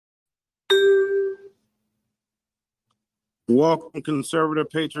Welcome, Conservative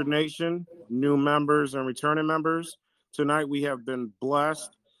Patriot Nation, new members and returning members. Tonight we have been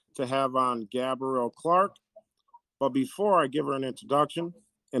blessed to have on Gabrielle Clark. But before I give her an introduction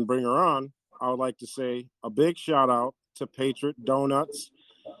and bring her on, I would like to say a big shout out to Patriot Donuts.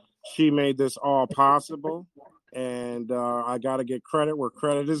 She made this all possible, and I got to get credit where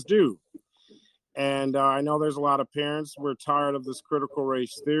credit is due. And I know there's a lot of parents, we're tired of this critical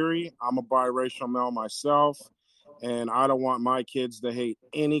race theory. I'm a biracial male myself. And I don't want my kids to hate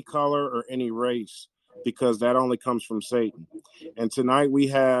any color or any race because that only comes from Satan. And tonight we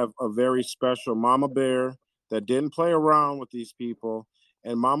have a very special Mama Bear that didn't play around with these people.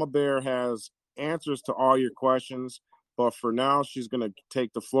 And Mama Bear has answers to all your questions. But for now, she's going to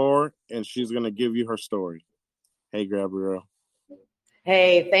take the floor and she's going to give you her story. Hey, Gabrielle.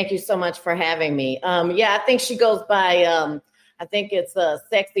 Hey, thank you so much for having me. I think she goes by, I think it's a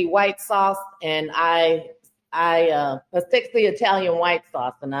sexy white sauce, and a sexy Italian white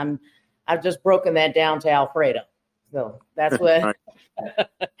sauce, and I've just broken that down to Alfredo. So that's what.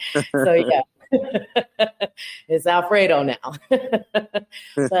 So yeah, it's Alfredo now.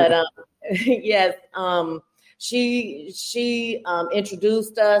 But yes, she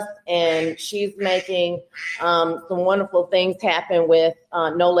introduced us, and she's making some wonderful things happen with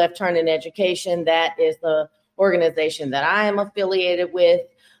No Left Turn in Education. That is the organization that I am affiliated with.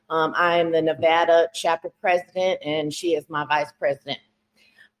 I am the Nevada chapter president, and she is my vice president.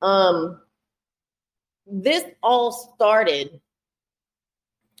 This all started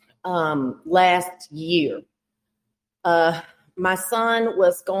last year. My son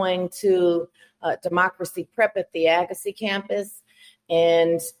was going to Democracy Prep at the Agassiz campus,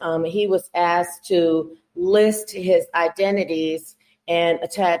 and he was asked to list his identities and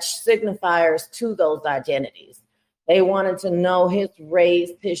attach signifiers to those identities. They wanted to know his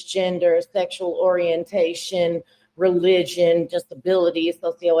race, his gender, sexual orientation, religion, disability,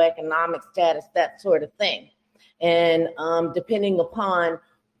 socioeconomic status, that sort of thing. And depending upon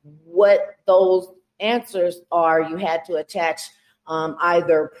what those answers are, you had to attach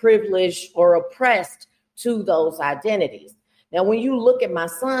either privileged or oppressed to those identities. Now, when you look at my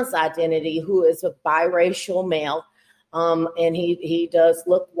son's identity, who is a biracial male, and he does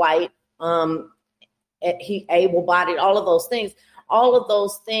look white, he able-bodied, all of those things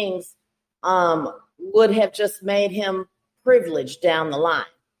would have just made him privileged down the line.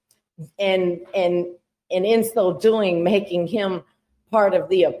 And in so doing, making him part of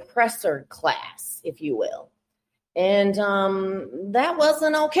the oppressor class, if you will. And that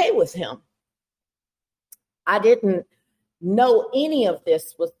wasn't okay with him. I didn't know any of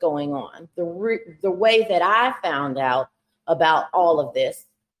this was going on. The way that I found out about all of this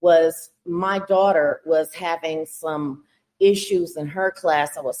was my daughter was having some issues in her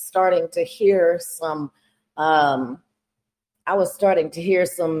class. I was starting to hear some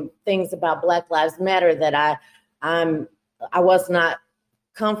things about Black Lives Matter that I was not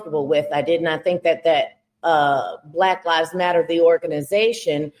comfortable with. I did not think that Black Lives Matter, the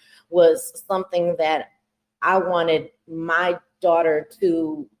organization, was something that I wanted my daughter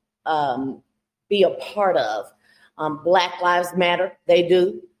to be a part of. Black Lives Matter, they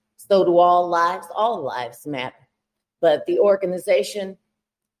do. So do all lives matter. But the organization,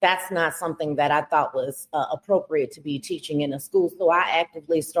 that's not something that I thought was appropriate to be teaching in a school. So I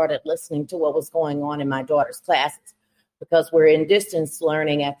actively started listening to what was going on in my daughter's classes. Because we're in distance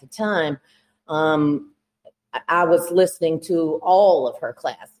learning at the time, I was listening to all of her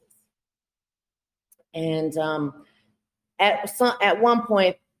classes. And at one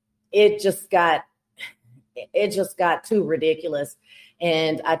point, it just got too ridiculous.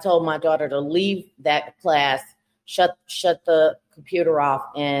 And I told my daughter to leave that class, shut the computer off,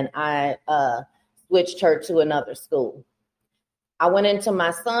 and I switched her to another school. I went into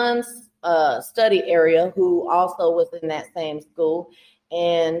my son's study area, who also was in that same school,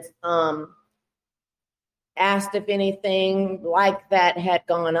 and asked if anything like that had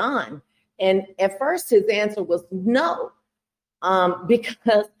gone on. And at first his answer was no,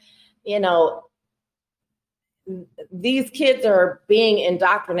 because, these kids are being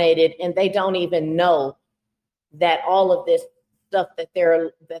indoctrinated and they don't even know that all of this stuff that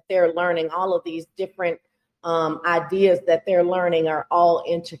they're learning, all of these different ideas that they're learning are all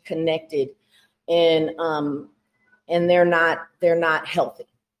interconnected, and they're not healthy,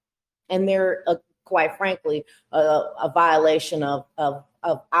 and they're quite frankly a violation of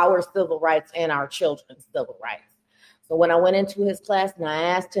our civil rights and our children's civil rights. So when I went into his class and I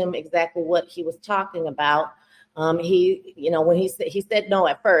asked him exactly what he was talking about, he said no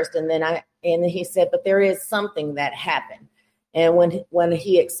at first, and then he said, but there is something that happened. And when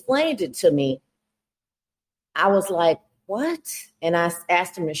he explained it to me, I was like, what? And I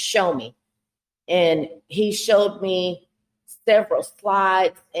asked him to show me. And he showed me several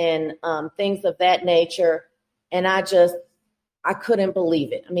slides and things of that nature. And I couldn't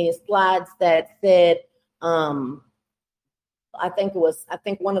believe it. I mean, slides that said, I think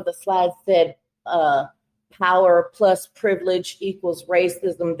one of the slides said, power plus privilege equals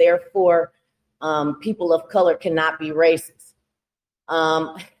racism. Therefore, people of color cannot be racist.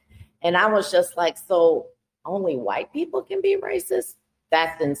 And I was just like, so only white people can be racist?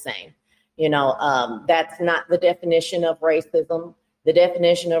 That's insane. That's not the definition of racism. The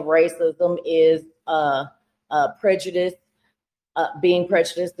definition of racism is prejudice, being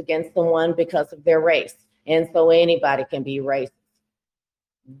prejudiced against someone because of their race. And so anybody can be racist.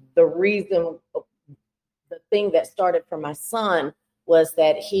 The thing that started for my son was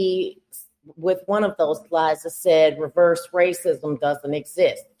that he, with one of those slides that said reverse racism doesn't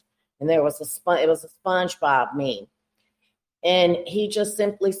exist. And it was a SpongeBob meme. And he just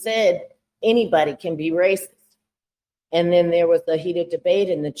simply said, anybody can be racist. And then there was a heated debate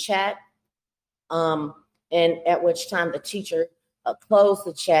in the chat. And at which time the teacher closed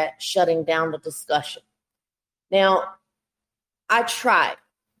the chat, shutting down the discussion. Now, I tried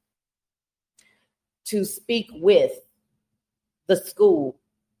to speak with the school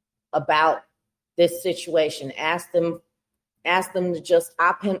about this situation, asked them to just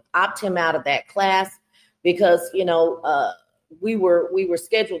opt him out of that class because, we were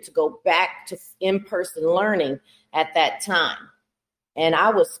scheduled to go back to in-person learning at that time. And I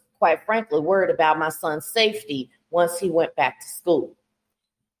was quite frankly worried about my son's safety once he went back to school.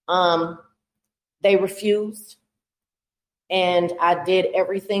 They refused. And I did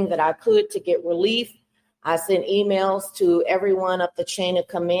everything that I could to get relief. I sent emails to everyone up the chain of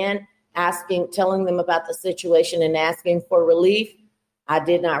command, telling them about the situation and asking for relief. I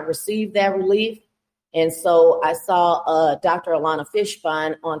did not receive that relief. And so I saw Dr. Alana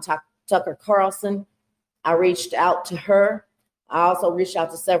Fishbein on Tucker Carlson. I reached out to her. I also reached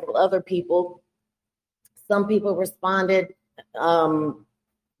out to several other people. Some people responded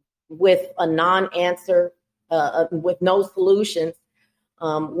with a non-answer, with no solutions.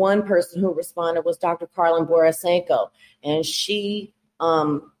 One person who responded was Dr. Carlin Borisenko, and she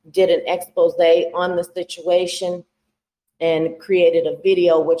did an expose on the situation and created a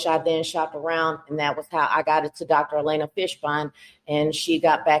video, which I then shot around, and that was how I got it to Dr. Elena Fishbein, and she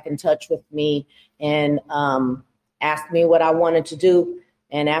got back in touch with me and asked me what I wanted to do.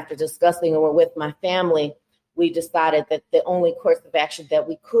 And after discussing it with my family, we decided that the only course of action that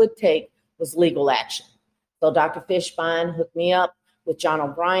we could take was legal action. So Dr. Fishbein hooked me up with John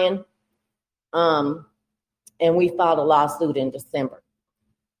O'Brien, and we filed a lawsuit in December.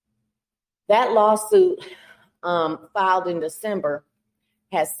 That lawsuit filed in December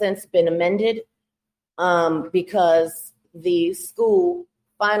has since been amended because the school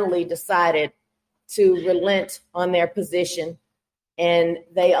finally decided to relent on their position, and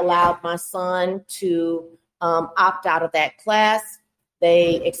they allowed my son to opt out of that class.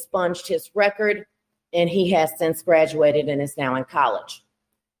 They expunged his record, and he has since graduated and is now in college.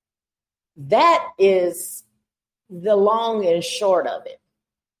 That is the long and short of it.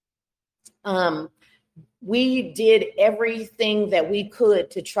 We did everything that we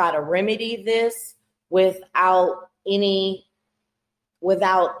could to try to remedy this without having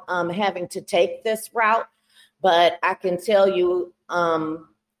to take this route. But I can tell you,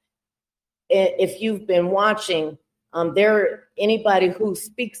 if you've been watching, anybody who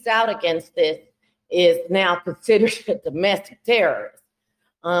speaks out against this is now considered a domestic terrorist.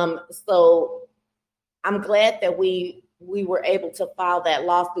 So I'm glad that we were able to file that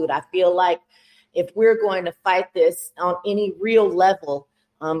lawsuit. I feel like if we're going to fight this on any real level,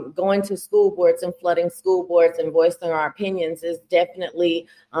 going to school boards and flooding school boards and voicing our opinions is definitely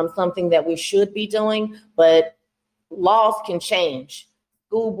something that we should be doing. But laws can change.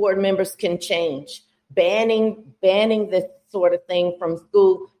 School board members can change. Banning this sort of thing from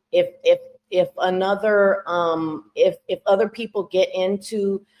school. If other people get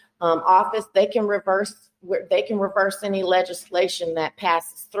into office, they can reverse any legislation that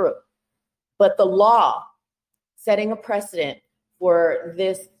passes through. But the law setting a precedent for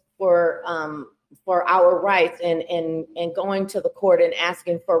this, for our rights and going to the court and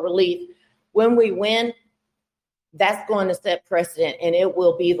asking for relief, when we win, that's going to set precedent, and it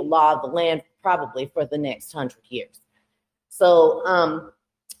will be the law of the land probably for the next 100 years. So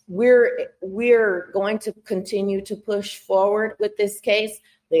we're going to continue to push forward with this case.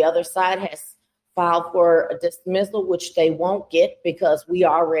 The other side has filed for a dismissal, which they won't get because we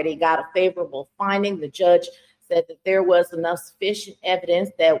already got a favorable finding. The judge said that there was enough sufficient evidence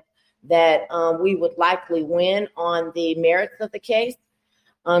that that we would likely win on the merits of the case.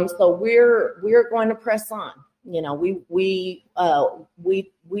 So we're going to press on. You know, we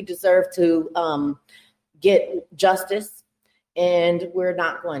deserve to get justice, and we're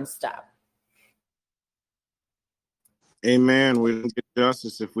not going to stop. Amen. We don't get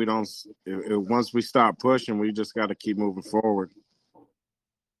justice if we don't. Once we stop pushing, we just got to keep moving forward.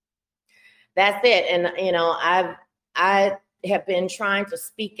 That's it. And you know, I have been trying to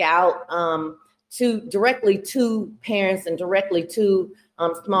speak out directly to parents and directly to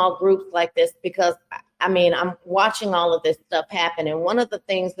small groups like this, because I mean, I'm watching all of this stuff happen. And one of the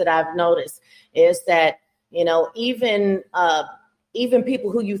things that I've noticed is that, you know, even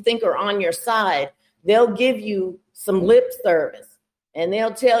people who you think are on your side, they'll give you some lip service and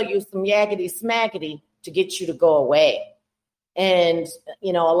they'll tell you some yaggity smaggity to get you to go away. And,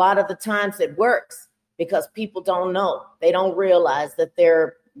 you know, a lot of the times it works because people don't know. They don't realize that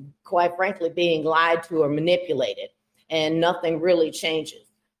they're, quite frankly, being lied to or manipulated, and nothing really changes.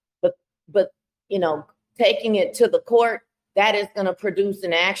 But you know, taking it to the court, that is going to produce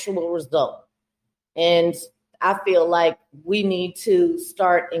an actual result. And I feel like we need to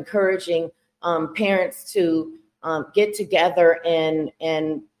start encouraging parents to get together and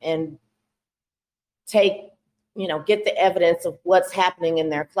take, you know, get the evidence of what's happening in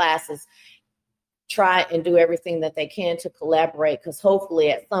their classes, try and do everything that they can to collaborate, because hopefully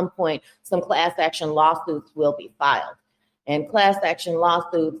at some point some class action lawsuits will be filed, and class action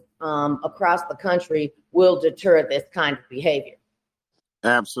lawsuits across the country will deter this kind of behavior.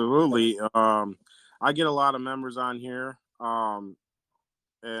 Absolutely. I get a lot of members on here, and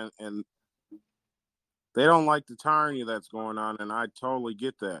they don't like the tyranny that's going on, and I totally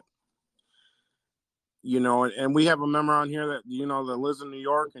get that. You know, and we have a member on here that, you know, that lives in New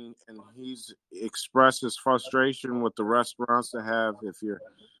York, and he's expressed his frustration with the restaurants that have, if you're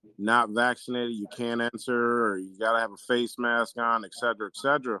not vaccinated, you can't enter, or you got to have a face mask on, et cetera, et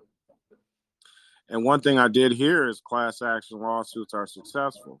cetera. And one thing I did hear is class action lawsuits are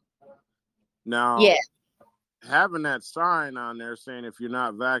successful. Now, yeah, having that sign on there saying if you're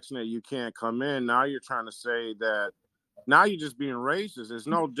not vaccinated, you can't come in, now you're trying to say that, now you're just being racist. It's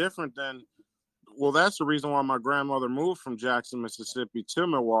no different than, well, that's the reason why my grandmother moved from Jackson, Mississippi to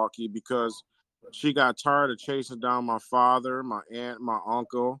Milwaukee, because she got tired of chasing down my father, my aunt, my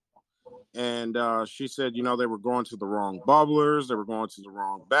uncle. And she said, you know, they were going to the wrong bubblers. They were going to the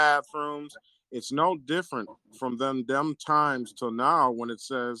wrong bathrooms. It's no different from them times till now when it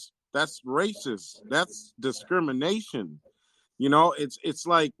says that's racist. That's discrimination. You know, it's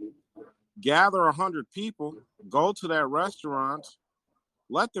like gather 100 people, go to that restaurant,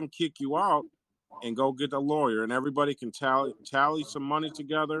 let them kick you out, and go get a lawyer, and everybody can tally some money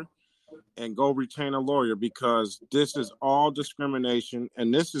together and go retain a lawyer, because this is all discrimination,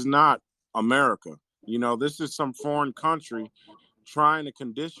 and this is not America. You know, this is some foreign country trying to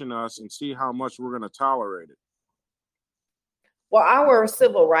condition us and see how much we're going to tolerate it. Well, our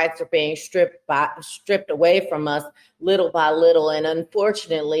civil rights are being stripped away from us little by little, and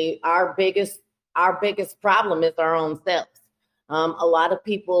unfortunately, our biggest problem is our own selves. A lot of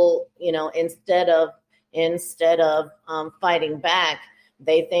people, you know, instead of fighting back,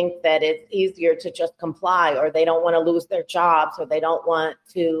 they think that it's easier to just comply, or they don't want to lose their jobs, or they don't want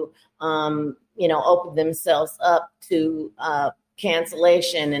to, you know, open themselves up to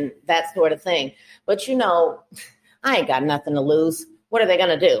cancellation and that sort of thing. But, you know, I ain't got nothing to lose. What are they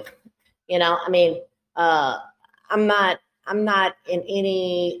going to do? You know, I mean, I'm not in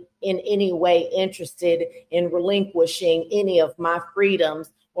any way interested in relinquishing any of my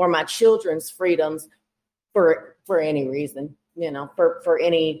freedoms or my children's freedoms for any reason, you know, for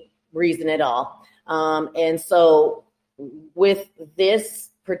any reason at all. And so with this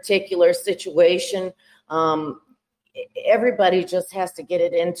particular situation, everybody just has to get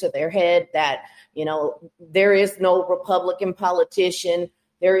it into their head that, you know, there is no Republican politician,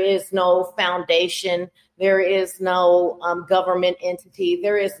 there is no foundation, there is no government entity,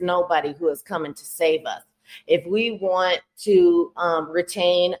 there is nobody who is coming to save us. If we want to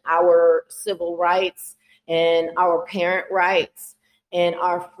retain our civil rights and our parent rights and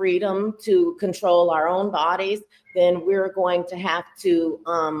our freedom to control our own bodies, then we're going to have to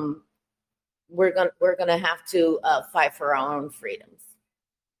fight for our own freedoms.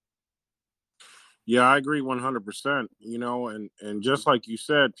 Yeah, I agree 100%. You know, and just like you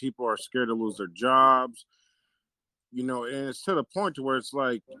said, people are scared to lose their jobs. You know, and it's to the point to where it's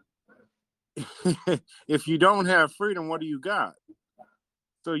like, if you don't have freedom, what do you got?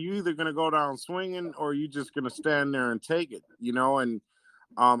 So you either going to go down swinging, or you just going to stand there and take it, you know? And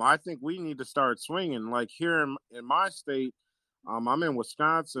I think we need to start swinging. Like here in my state, I'm in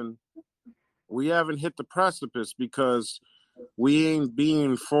Wisconsin. we haven't hit the precipice because we ain't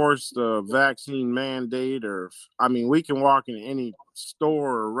being forced a vaccine mandate we can walk in any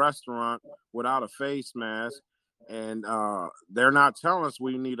store or restaurant without a face mask, and they're not telling us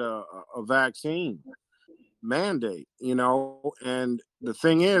we need a vaccine mandate, and the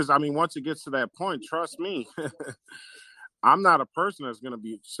thing is, once it gets to that point, trust me, I'm not a person that's going to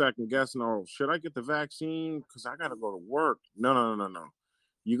be second guessing, oh, should I get the vaccine because I got to go to work? No.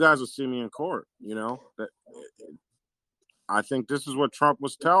 You guys will see me in court, that I think this is what Trump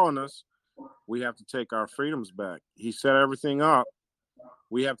was telling us. We have to take our freedoms back. He set everything up.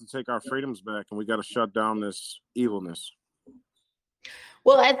 We have to take our freedoms back, and we got to shut down this evilness.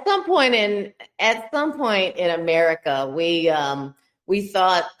 Well, at some point in America, we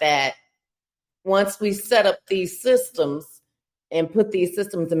thought that once we set up these systems and put these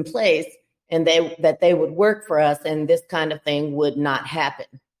systems in place, and that they would work for us, and this kind of thing would not happen,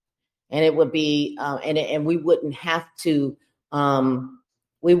 and it would be and we wouldn't have to as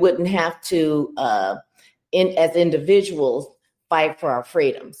individuals fight for our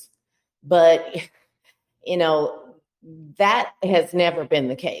freedoms. But that has never been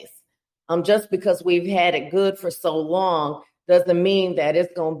the case. Just because we've had it good for so long doesn't mean that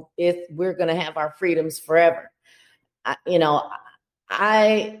we're going to have our freedoms forever. I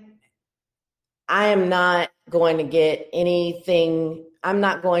am not going to get anything. I'm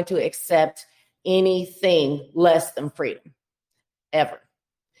not going to accept anything less than freedom, ever.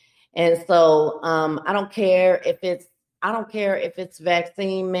 And so I don't care if it's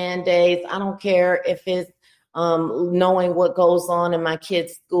vaccine mandates. I don't care if it's knowing what goes on in my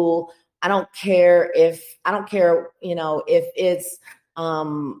kid's school. I don't care if it's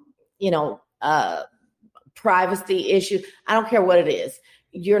privacy issue. I don't care what it is.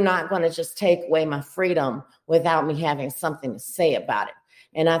 You're not going to just take away my freedom without me having something to say about it.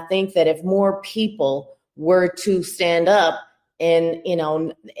 And I think that if more people were to stand up and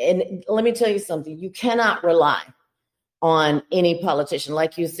let me tell you something, you cannot rely on any politician.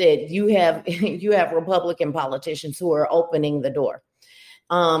 Like you said, you have Republican politicians who are opening the door.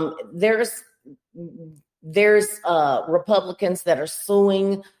 There's Republicans that are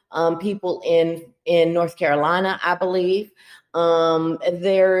suing people in North Carolina, I believe.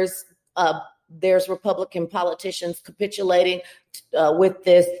 There's Republican politicians capitulating with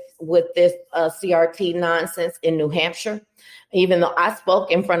this CRT nonsense in New Hampshire. Even though I spoke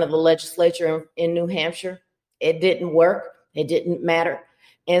in front of the legislature in New Hampshire, it didn't work. It didn't matter.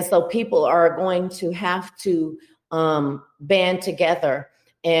 And so people are going to have to band together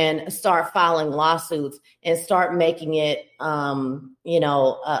and start filing lawsuits and start making it,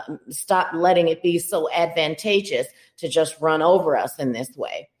 stop letting it be so advantageous to just run over us in this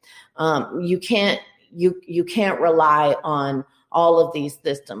way. You can't rely on all of these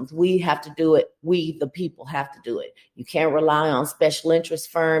systems. We have to do it. We, the people, have to do it. You can't rely on special interest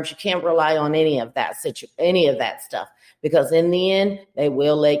firms. You can't rely on any of that stuff, because in the end, they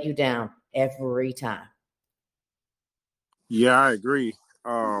will let you down every time. Yeah, I agree.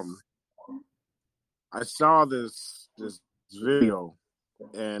 I saw this video,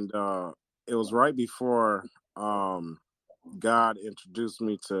 and it was right before God introduced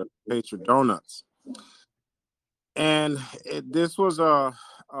me to Patriot Donuts. And this was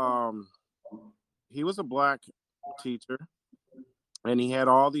he was a black teacher, and he had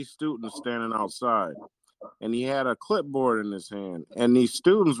all these students standing outside, and he had a clipboard in his hand, and these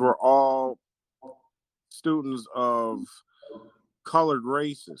students were all students of colored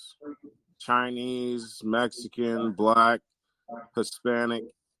races: Chinese, Mexican, Black, Hispanic,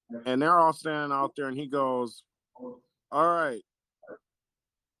 and they're all standing out there, and he goes, all right,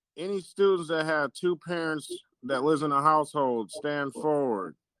 any students that have two parents that lives in a household, stand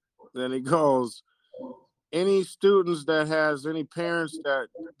forward. Then he goes, any students that has any parents that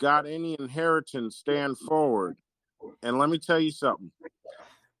got any inheritance, stand forward. And let me tell you something.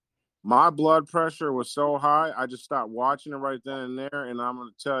 My blood pressure was so high, I just stopped watching it right then and there. And I'm going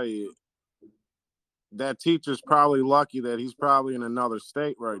to tell you, that teacher's probably lucky that he's probably in another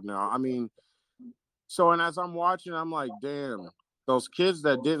state right now. And as I'm watching, I'm like, damn, those kids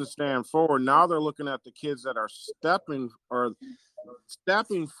that didn't stand forward, now they're looking at the kids that are stepping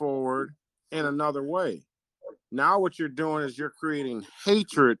forward in another way. Now what you're doing is you're creating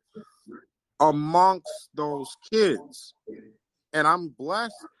hatred amongst those kids. And I'm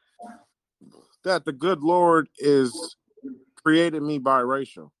blessed that the good Lord is created me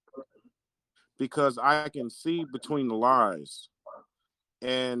biracial, because I can see between the lies.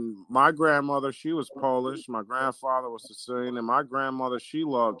 And my grandmother, she was Polish. My grandfather was Sicilian. And my grandmother, she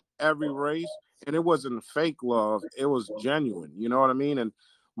loved every race. And it wasn't fake love. It was genuine. You know what I mean? And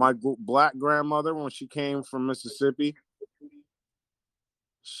My black grandmother, when she came from Mississippi,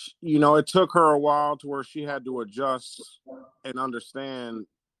 it took her a while to where she had to adjust and understand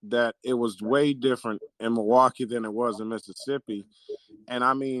that it was way different in Milwaukee than it was in Mississippi. And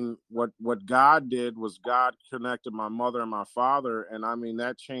I mean, what God did was God connected my mother and my father. And I mean,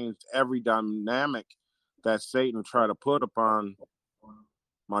 that changed every dynamic that Satan tried to put upon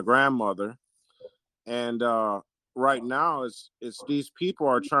my grandmother. And right now, it's these people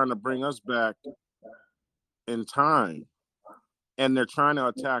are trying to bring us back in time. And they're trying to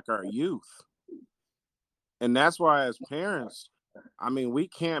attack our youth. And that's why, as parents, I mean, we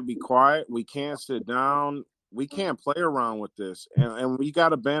can't be quiet. We can't sit down. We can't play around with this. And we got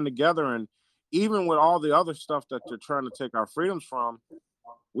to band together. And even with all the other stuff that they're trying to take our freedoms from,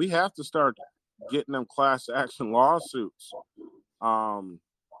 we have to start getting them class action lawsuits.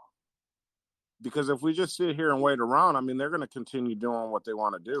 Because if we just sit here and wait around, I mean, they're going to continue doing what they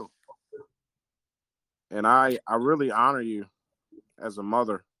want to do. And I really honor you as a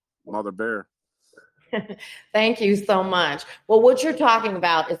mother bear. Thank you so much. Well, what you're talking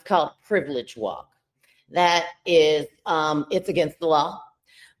about is called Privilege Walk. That is, it's against the law.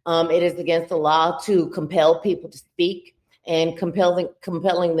 It is against the law to compel people to speak, and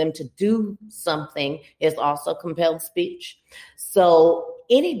compelling them to do something is also compelled speech. So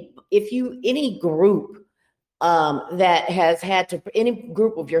any group that has had to, any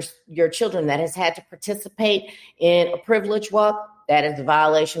group of your children that has had to participate in a privilege walk, that is a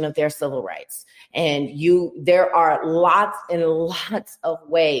violation of their civil rights. And there are lots and lots of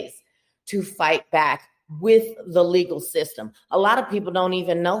ways to fight back with the legal system. A lot of people don't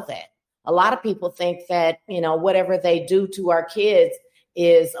even know that. A lot of people think that, whatever they do to our kids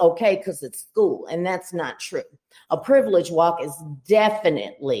is okay because it's school. And that's not true. A privilege walk is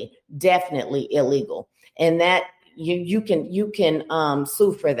definitely illegal. And that you can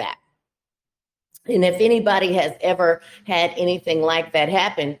sue for that. And if anybody has ever had anything like that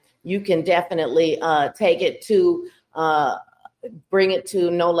happen, you can definitely take it to bring it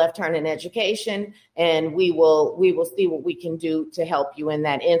to No Left Turn in Education, and we will see what we can do to help you in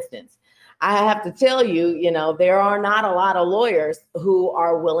that instance. I have to tell you, there are not a lot of lawyers who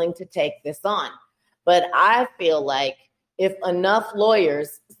are willing to take this on, but I feel like if enough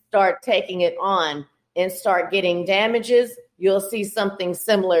lawyers start taking it on and start getting damages, you'll see something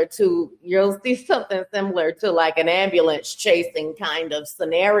similar to like an ambulance chasing kind of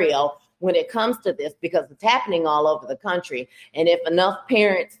scenario when it comes to this, because it's happening all over the country. And if enough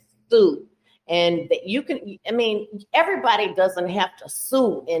parents sue, and everybody doesn't have to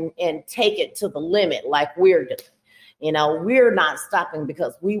sue and take it to the limit like we're doing. We're not stopping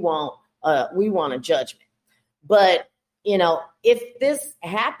because we want a judgment. But if this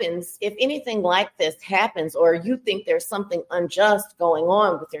happens, if anything like this happens, or you think there's something unjust going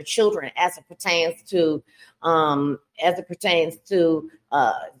on with your children as it pertains to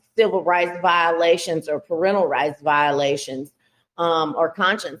civil rights violations or parental rights violations, or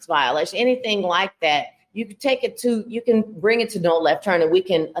conscience violation, anything like that, you can bring it to No Left Turn, and we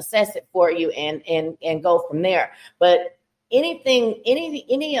can assess it for you and go from there. But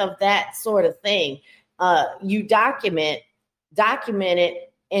any of that sort of thing, you document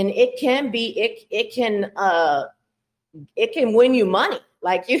it, and it can win you money.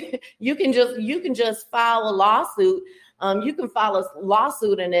 Like you can just file a lawsuit. You can file a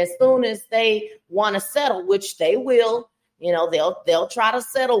lawsuit, and as soon as they want to settle, which they will, they'll try to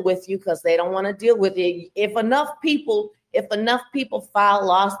settle with you because they don't want to deal with it. If enough people file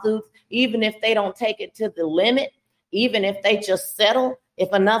lawsuits, even if they don't take it to the limit, even if they just settle,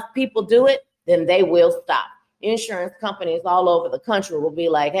 if enough people do it, then they will stop. Insurance companies all over the country will be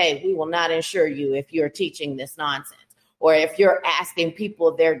like, hey, we will not insure you if you're teaching this nonsense. Or if you're asking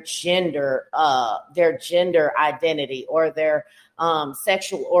people their gender identity or their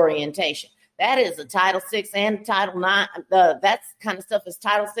sexual orientation. That is a Title VI and Title IX. That kind of stuff is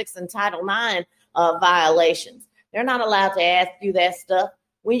Title VI and Title IX violations. They're not allowed to ask you that stuff.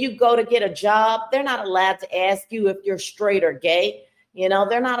 When you go to get a job, they're not allowed to ask you if you're straight or gay. They're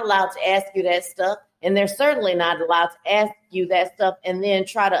not allowed to ask you that stuff. And they're certainly not allowed to ask you that stuff and then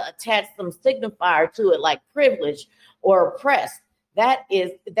try to attach some signifier to it like privilege or oppressed. That is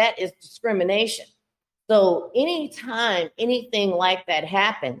discrimination. So anytime anything like that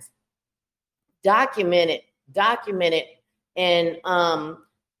happens, document it, and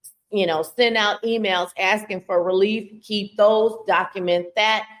send out emails asking for relief. Keep those, document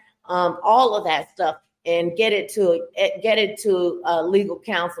that, all of that stuff. and get it to legal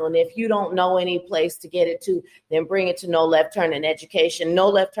counsel. And if you don't know any place to get it to, then bring it to No Left Turn in Education.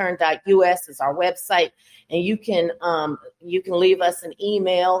 NoLeftTurn.us is our website, and you can leave us an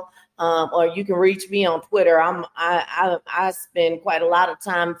email, or you can reach me on Twitter. I spend quite a lot of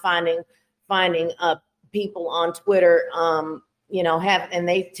time finding people on Twitter, and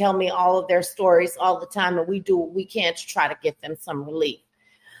they tell me all of their stories all the time, and we do what we can to try to get them some relief.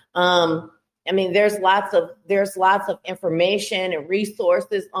 There's lots of information and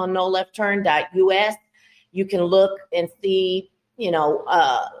resources on NoLeftTurn.us. You can look and see, if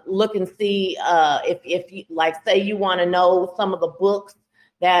you, like, say you want to know some of the books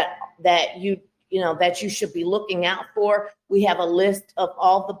that you should be looking out for. We have a list of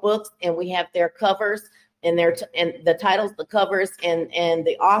all the books, and we have their covers and and the titles, the covers, and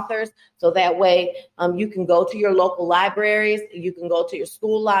the authors. So that way, you can go to your local libraries, you can go to your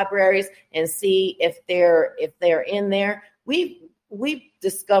school libraries and see if they're in there. We've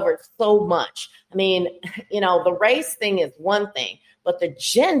discovered so much. The race thing is one thing, but the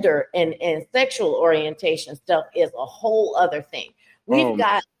gender and sexual orientation stuff is a whole other thing. We've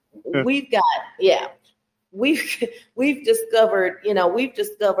discovered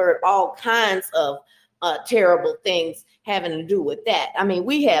all kinds of terrible things having to do with that.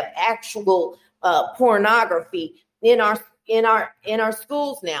 We have actual pornography in our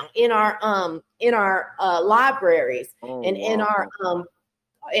schools now, in our libraries, and wow.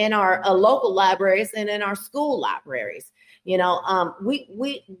 in our local libraries and in our school libraries.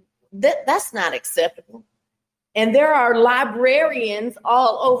 That's not acceptable. And there are librarians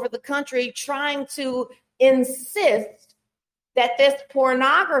all over the country trying to insist that this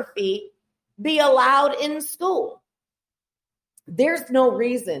pornography be allowed in school. There's no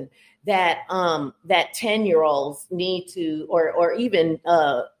reason that 10-year-olds need to, or even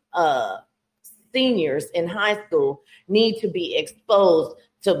seniors in high school need to be exposed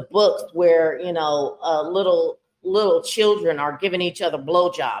to books where little children are giving each other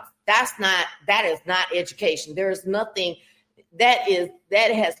blowjobs. That is not education. There's nothing that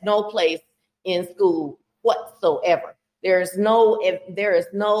has no place in school whatsoever. There is no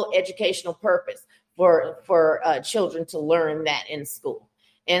educational purpose for children to learn that in school.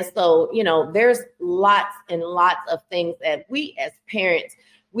 And so, there's lots and lots of things that we as parents,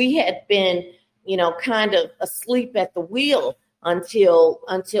 we had been, kind of asleep at the wheel until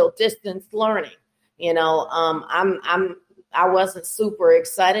distance learning. I wasn't super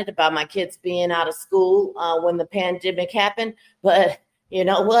excited about my kids being out of school when the pandemic happened, but you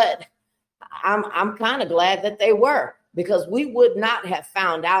know what? I'm kind of glad that they were, because we would not have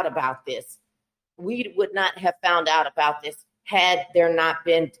found out about this. We would not have found out about this had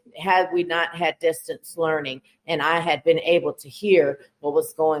we not had distance learning, and I had been able to hear what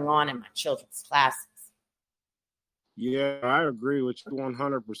was going on in my children's classes. Yeah, I agree with you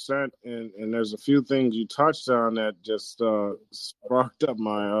 100%. And there's a few things you touched on that just sparked up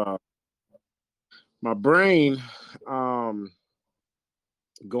my brain.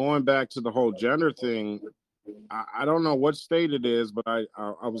 Going back to the whole gender thing, I don't know what state it is, but I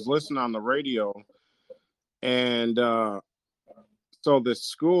was listening on the radio, and so the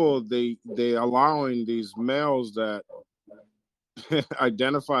school, they allowing these males that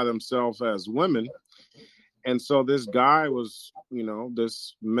identify themselves as women. And so this guy was,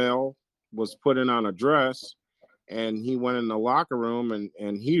 this male was putting on a dress, and he went in the locker room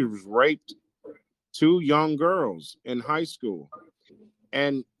and he raped 2 young girls in high school.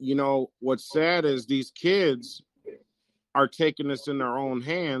 And, what's sad is these kids are taking this in their own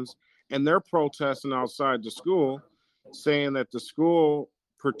hands, and they're protesting outside the school, saying that the school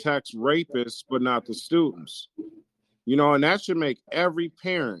protects rapists, but not the students. And that should make every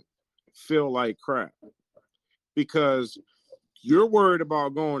parent feel like crap, because you're worried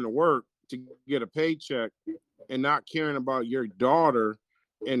about going to work to get a paycheck and not caring about your daughter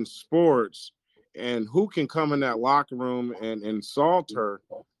in sports and who can come in that locker room and insult her.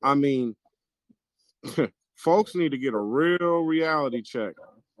 Folks need to get a real reality check.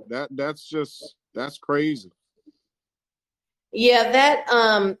 That's crazy. Yeah,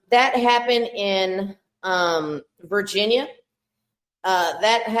 that happened in Virginia.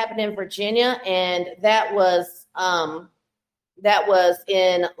 That happened in Virginia, and that was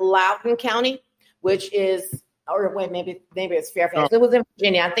in Loudoun County, which is, or wait, maybe it's Fairfax. It was in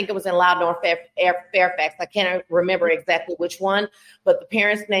Virginia. I think it was in Loudoun or Fairfax. I can't remember exactly which one, but the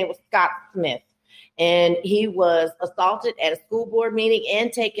parent's name was Scott Smith, and he was assaulted at a school board meeting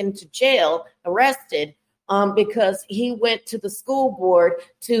and taken to jail, arrested, because he went to the school board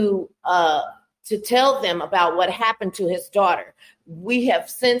to to tell them about what happened to his daughter. We have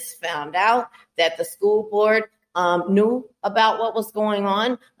since found out that the school board knew about what was going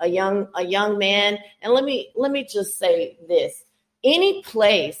on. A young man, and let me just say this: any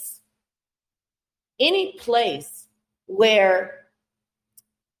place where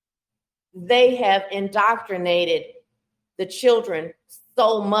they have indoctrinated the children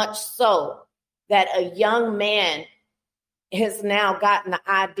so much so that a young man has now gotten the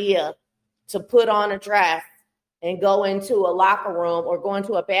idea to put on a dress and go into a locker room or go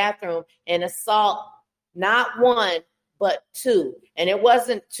into a bathroom and assault not one, but two. And it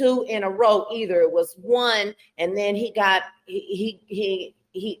wasn't two in a row either. It was one. And then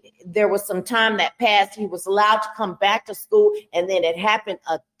there was some time that passed. He was allowed to come back to school, and then it happened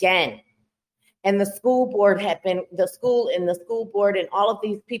again. And the school board and the school board and all of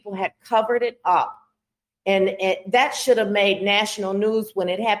these people had covered it up. And that should have made national news when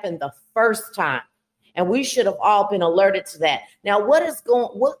it happened the first time. And we should have all been alerted to that. Now,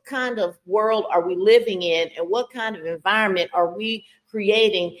 what kind of world are we living in, and what kind of environment are we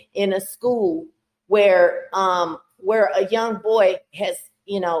creating in a school where a young boy has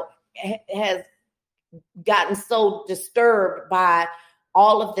gotten so disturbed by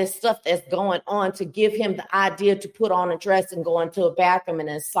all of this stuff that's going on to give him the idea to put on a dress and go into a bathroom and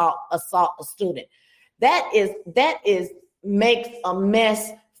assault a student? That makes a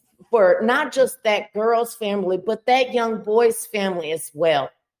mess for not just that girl's family, but that young boy's family as well.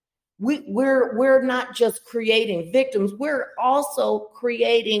 We're not just creating victims, we're also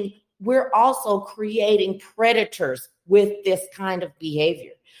creating predators with this kind of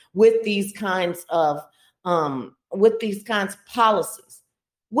behavior, with these kinds of policies.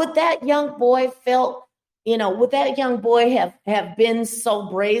 Would that young boy have been so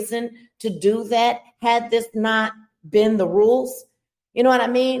brazen to do that had this not been the rules? You know what I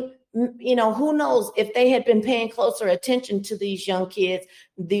mean? Who knows if they had been paying closer attention to these young kids,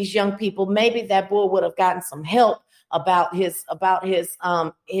 these young people, maybe that boy would have gotten some help about his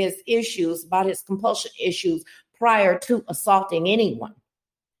issues, about his compulsion issues prior to assaulting anyone.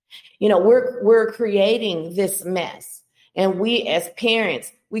 We're creating this mess, and we as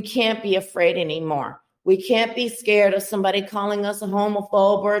parents, we can't be afraid anymore. We can't be scared of somebody calling us a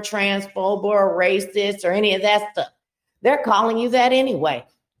homophobe or a transphobe or a racist or any of that stuff. They're calling you that anyway.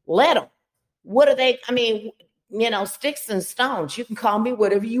 Let them. What are they? I mean, sticks and stones. You can call me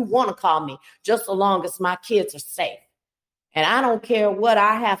whatever you want to call me, just so long as my kids are safe. And I don't care what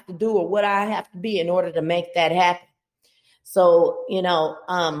I have to do or what I have to be in order to make that happen. So,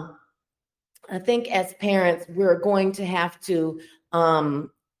 I think as parents, we're going to have to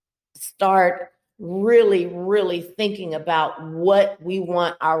start really, really thinking about what we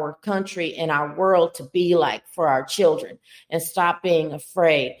want our country and our world to be like for our children, and stop being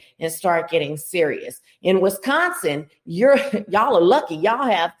afraid and start getting serious. In Wisconsin, y'all are lucky. Y'all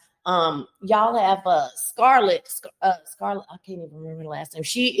have Scarlett. I can't even remember the last name.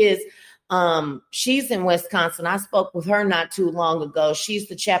 She's in Wisconsin. I spoke with her not too long ago. She's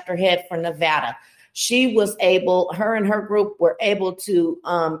the chapter head for Nevada. Her and her group were able to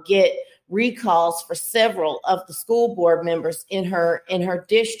get recalls for several of the school board members in her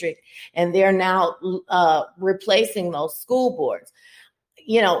district, and they're now replacing those school boards.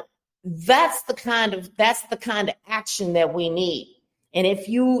 That's the kind of action that we need. And if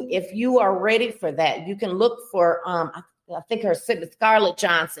you are ready for that, you can look for I think her Scarlett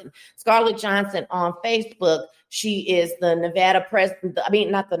Johnson on Facebook. She is the Nevada president. I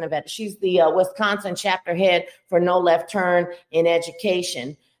mean, not the Nevada. She's the Wisconsin chapter head for No Left Turn in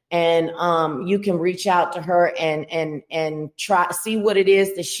Education. And you can reach out to her and try see what it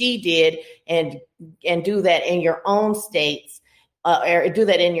is that she did, and do that in your own states, or do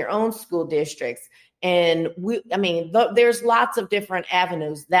that in your own school districts. And there's lots of different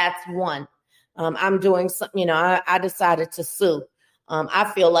avenues. That's one. I'm doing something. I decided to sue.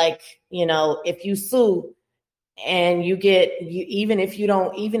 I feel like if you sue and even if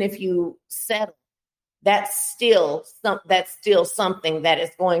you settle, that's still something that is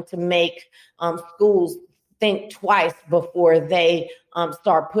going to make schools think twice before they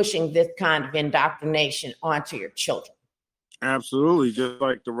start pushing this kind of indoctrination onto your children. Absolutely, just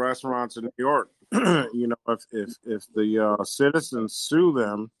like the restaurants in New York. If the citizens sue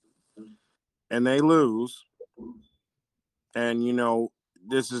them and they lose, and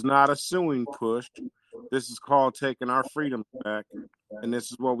this is not a suing push, this is called taking our freedom back, and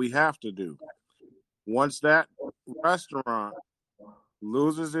this is what we have to do. Once that restaurant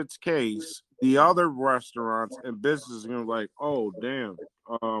loses its case, the other restaurants and businesses are going to be like, oh, damn,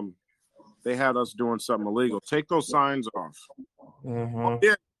 they had us doing something illegal. Take those signs off. Mm-hmm. Oh,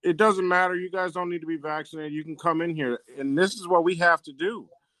 yeah, it doesn't matter. You guys don't need to be vaccinated. You can come in here. And this is what we have to do.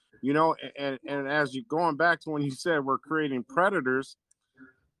 You know, and as you going back to when you said we're creating predators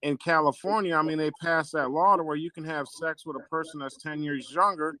in California, I mean, they passed that law to where you can have sex with a person that's 10 years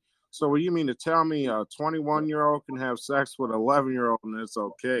younger. So what you mean to tell me a 21-year-old can have sex with an 11-year-old and it's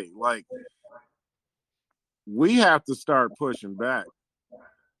okay? Like, we have to start pushing back.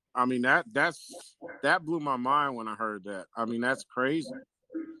 I mean, that blew my mind when I heard that. I mean, that's crazy.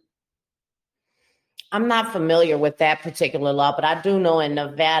 I'm not familiar with that particular law, but I do know in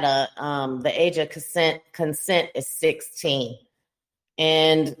Nevada, the age of consent is 16.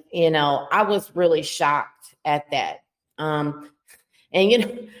 And, you know, I was really shocked at that. And, you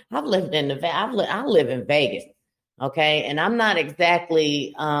know, I've lived in Nevada. I live in Vegas. Okay. And I'm not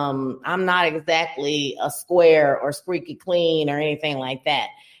exactly a square or squeaky clean or anything like that.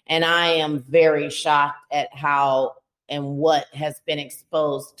 And I am very shocked at how and what has been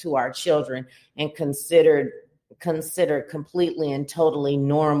exposed to our children and considered completely and totally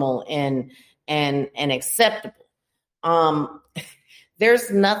normal and acceptable.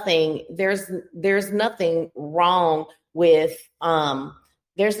 There's nothing wrong with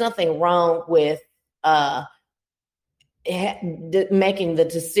making the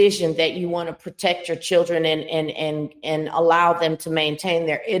decision that you want to protect your children and allow them to maintain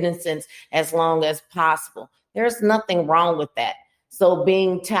their innocence as long as possible. There's nothing wrong with that. So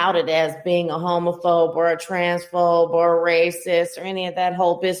being touted as being a homophobe or a transphobe or a racist or any of that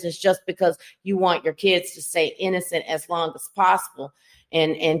whole business just because you want your kids to stay innocent as long as possible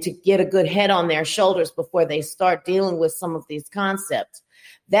and to get a good head on their shoulders before they start dealing with some of these concepts.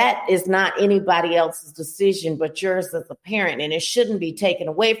 That is not anybody else's decision but yours as a parent, and it shouldn't be taken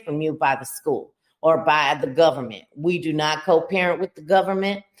away from you by the school or by the government. We do not co-parent with the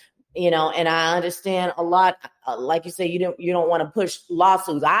government. You know, and I understand a lot, like you say, you don't want to push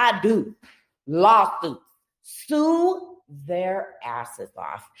lawsuits. I do. Lawsuits. Sue their asses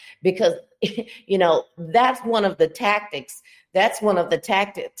off because, you know, that's one of the tactics. That's one of the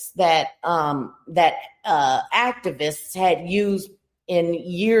tactics that activists had used in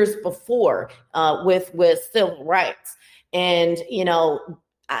years before with civil rights. And, you know,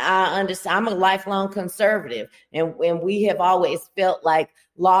 I understand. I'm a lifelong conservative, and we have always felt like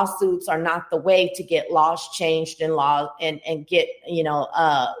lawsuits are not the way to get laws changed in law and get, you know,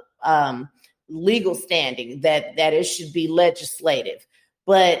 legal standing, that it should be legislative.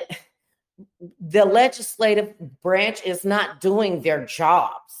 But the legislative branch is not doing their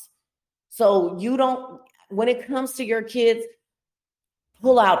jobs. So when it comes to your kids,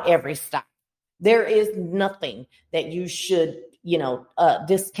 pull out every stop. There is nothing that you should, you know,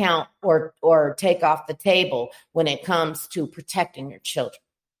 discount or take off the table when it comes to protecting your children.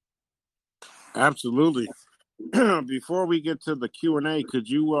 Absolutely. Before we get to the Q&A, could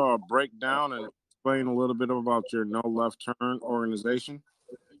you break down and explain a little bit about your No Left Turn organization?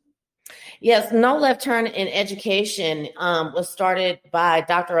 Yes, No Left Turn in Education was started by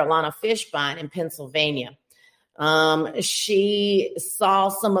Dr. Alana Fishbein in Pennsylvania. She saw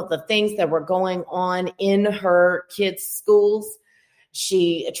some of the things that were going on in her kids' schools.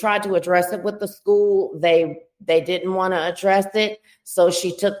 She tried to address it with the school. They didn't want to address it. So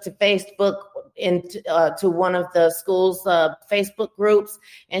she took to Facebook to one of the school's Facebook groups,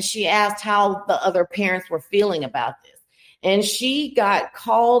 and she asked how the other parents were feeling about this. And she got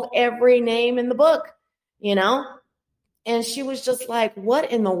called every name in the book, you know, and she was just like,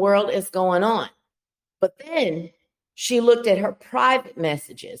 what in the world is going on? But then she looked at her private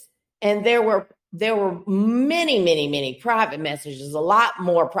messages, and there were many, many, many private messages, a lot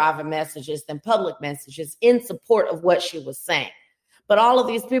more private messages than public messages in support of what she was saying. But all of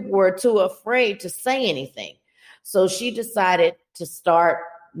these people were too afraid to say anything. So she decided to start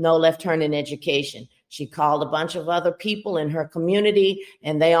No Left Turn in Education. She called a bunch of other people in her community,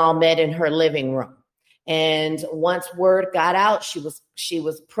 and they all met in her living room. And once word got out, she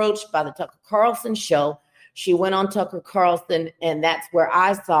was approached by the Tucker Carlson show. She went on Tucker Carlson, and that's where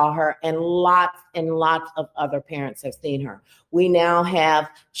I saw her, and lots of other parents have seen her. We now have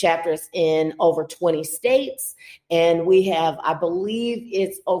chapters in over 20 states, and we have, I believe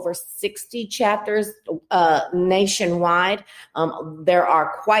it's over 60 chapters nationwide. There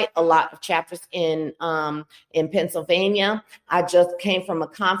are quite a lot of chapters in Pennsylvania. I just came from a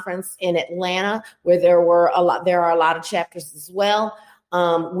conference in Atlanta where there are a lot of chapters as well.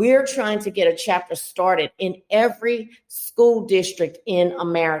 We're trying to get a chapter started in every school district in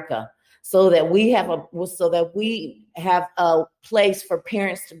America. so that we have a place for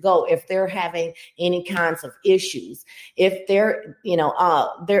parents to go if they're having any kinds of issues. If they're,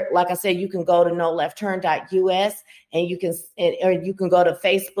 like I said, you can go to nolefturn.us, and you can go to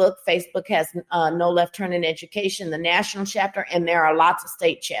Facebook. Facebook has No Left Turn in Education, the national chapter, and there are lots of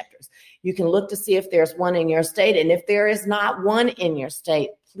state chapters. You can look to see if there's one in your state, and if there is not one in your state,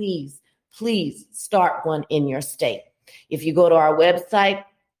 please start one in your state. If you go to our website,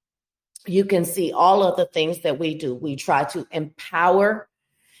 you can see all of the things that we do. We try to empower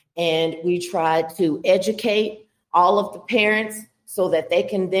and we try to educate all of the parents so that they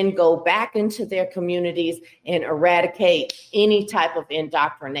can then go back into their communities and eradicate any type of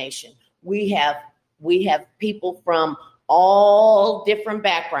indoctrination. We have people from all different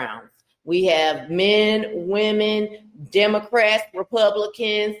backgrounds. We have men, women, Democrats,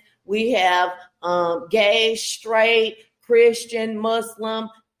 Republicans. We have gay, straight, Christian, Muslim,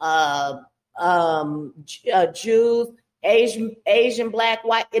 Jews, Asian, Black,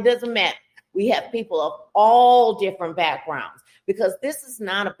 white. It doesn't matter. We have people of all different backgrounds, because this is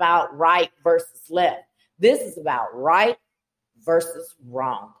not about right versus left. This is about right versus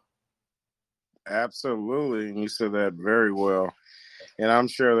wrong. Absolutely. And you said that very well. And I'm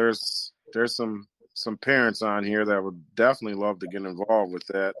sure there's some parents on here that would definitely love to get involved with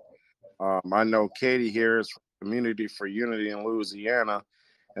that. I know Katie here is from Community for Unity in Louisiana,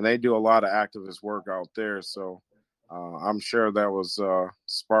 and they do a lot of activist work out there. So I'm sure that was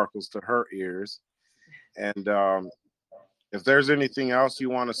sparkles to her ears. And if there's anything else you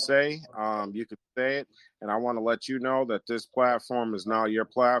want to say, you could say it. And I want to let you know that this platform is now your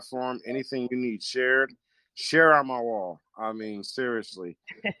platform. Anything you need shared, share on my wall. I mean, seriously.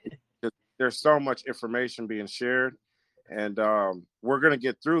 There's so much information being shared. And we're going to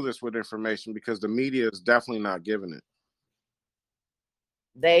get through this with information, because the media is definitely not giving it.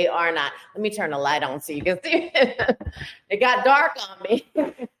 They are not. Let me turn the light on so you can see. It got dark on me.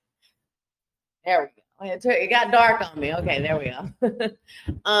 There we go. It got dark on me. Okay, there we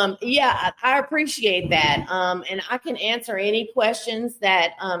go. Yeah, I appreciate that. And I can answer any questions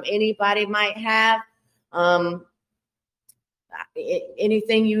that anybody might have.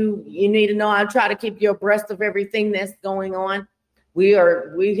 Anything you need to know, I'll try to keep you abreast of everything that's going on. We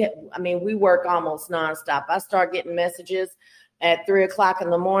work almost nonstop. I start getting messages at 3:00 in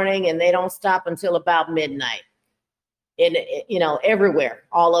the morning, and they don't stop until about midnight. Everywhere,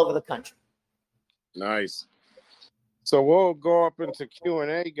 all over the country. Nice. So we'll go up into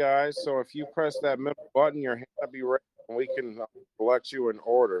Q&A, guys. So if you press that middle button, your hand will be ready, and we can select you in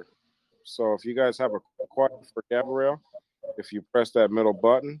order. So if you guys have a question for Gabrielle, if you press that middle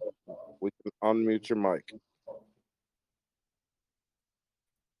button, we can unmute your mic.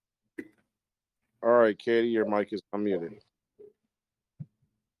 All right, Katie, your mic is unmuted.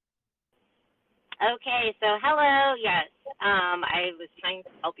 Okay, so hello. Yes, I was trying to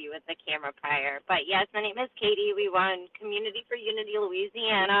help you with the camera prior, but yes, my name is Katie. We run Community for Unity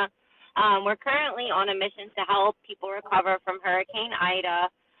Louisiana. We're currently on a mission to help people recover from Hurricane Ida,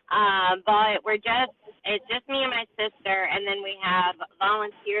 but it's just me and my sister, and then we have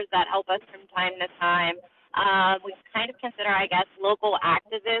volunteers that help us from time to time. We kind of consider, I guess, local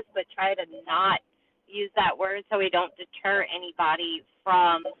activists, but try to not use that word so we don't deter anybody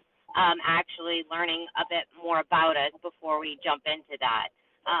from actually learning a bit more about us before we jump into that.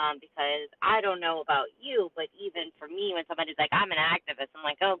 Because I don't know about you, but even for me, when somebody's like, I'm an activist, I'm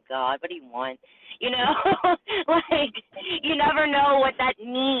like, oh God, what do you want? Like, you never know what that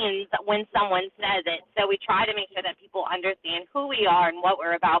means when someone says it. So we try to make sure that people understand who we are and what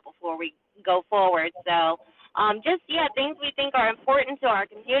we're about before we go forward. So things we think are important to our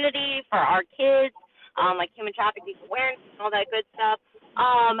community, for our kids, like human trafficking awareness and all that good stuff.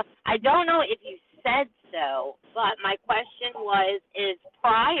 I don't know if you said so, but my question is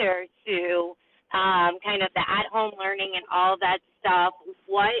prior to kind of the at-home learning and all that stuff,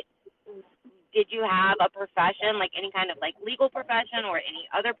 what did you have a profession, like any kind of like legal profession or any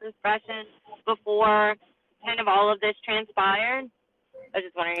other profession before kind of all of this transpired? I was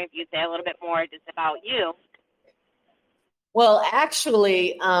just wondering if you'd say a little bit more just about you. Well,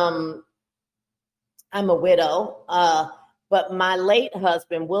 actually, I'm a widow, but my late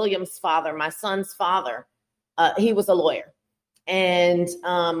husband, William's father, my son's father, he was a lawyer, and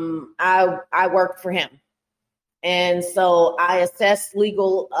I worked for him. And so I assessed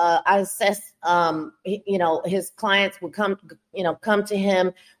his clients would come to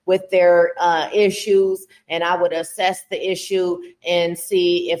him with their issues, and I would assess the issue and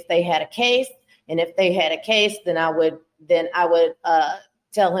see if they had a case. And if they had a case, then I would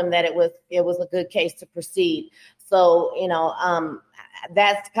tell him that it was a good case to proceed. So,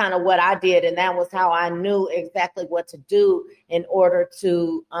 that's kind of what I did, and that was how I knew exactly what to do in order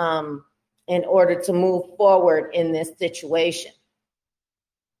to move forward in this situation.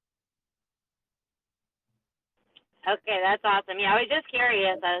 Okay, that's awesome. Yeah, I was just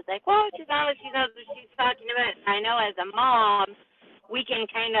curious. I was like, well, she knows what she's talking about. I know as a mom, we can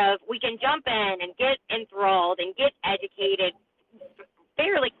jump in and get enthralled and get educated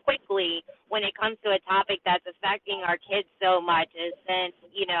fairly quickly when it comes to a topic that's affecting our kids so much, is since,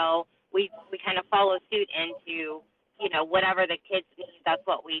 we kind of follow suit into, whatever the kids need, that's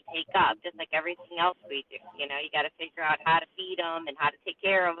what we take up, just like everything else we do. You got to figure out how to feed them and how to take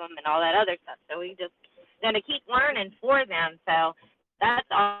care of them and all that other stuff. So we just going to keep learning for them. So that's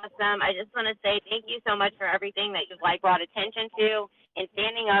awesome. I just want to say thank you so much for everything that you've brought attention to and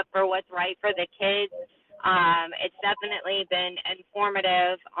standing up for what's right for the kids. It's definitely been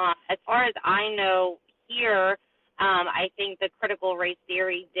informative. As far as I know here, I think the critical race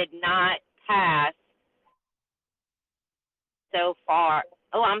theory did not pass so far.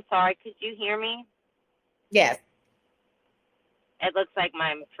 Oh, I'm sorry. Could you hear me? Yes. It looks like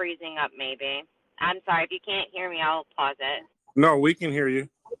I'm freezing up maybe. I'm sorry. If you can't hear me, I'll pause it. No, we can hear you.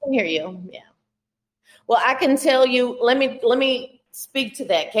 I can hear you. Yeah. Well, I can tell you, let me speak to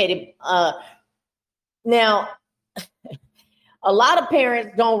that, Katie. Now, a lot of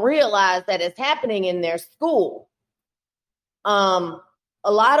parents don't realize that it's happening in their school. A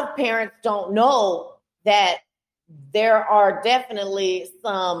lot of parents don't know that there are definitely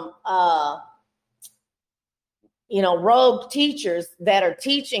some, rogue teachers that are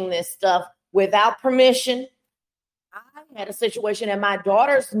teaching this stuff without permission. I had a situation in my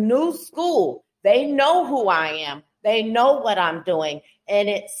daughter's new school. They know who I am. They know what I'm doing, and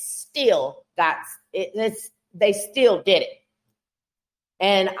they still did it.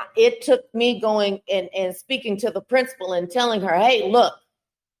 And it took me going and speaking to the principal and telling her, hey, look,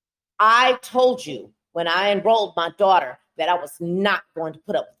 I told you when I enrolled my daughter that I was not going to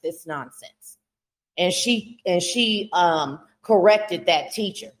put up with this nonsense. And she corrected that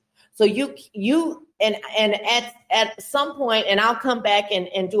teacher. So you at some point, and I'll come back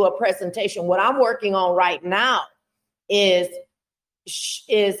and do a presentation. What I'm working on right now is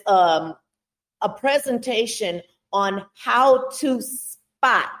a presentation on how to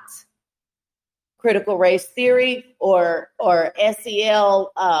spot critical race theory or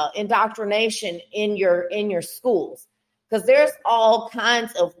SEL indoctrination in your schools, because there's all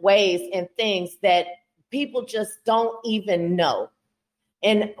kinds of ways and things that people just don't even know.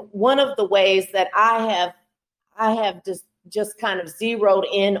 And one of the ways that I have just kind of zeroed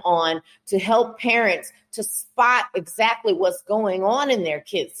in on to help parents to spot exactly what's going on in their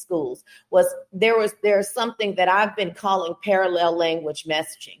kids' schools there's something that I've been calling parallel language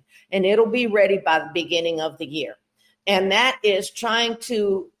messaging, and it'll be ready by the beginning of the year. And that is trying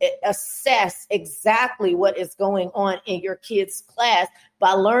to assess exactly what is going on in your kids' class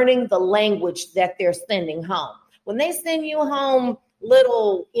by learning the language that they're sending home. When they send you home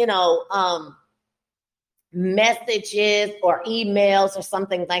little, messages or emails or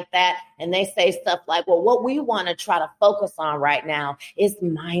something like that, and they say stuff like, well, what we want to try to focus on right now is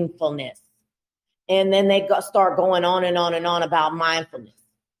mindfulness. And then they start going on and on and on about mindfulness,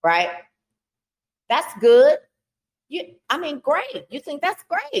 right? That's good. Great. You think that's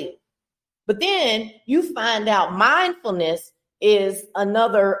great. But then you find out mindfulness is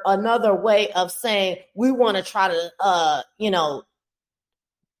another way of saying we want to try to,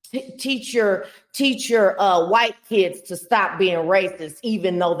 teach your white kids to stop being racist,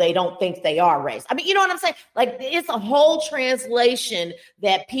 even though they don't think they are racist. You know what I'm saying? Like, it's a whole translation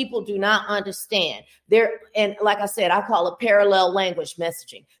that people do not understand. And like I said, I call it parallel language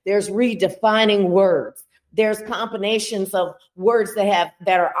messaging. There's redefining words. There's combinations of words that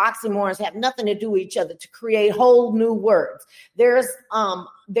are oxymorons, have nothing to do with each other, to create whole new words. There's a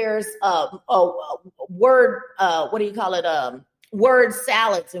word, word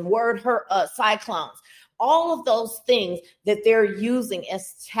salads and word cyclones. All of those things that they're using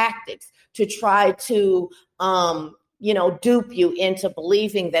as tactics to try to, dupe you into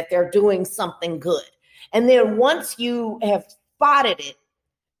believing that they're doing something good. And then once you have spotted it,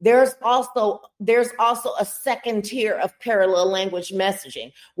 there's also a second tier of parallel language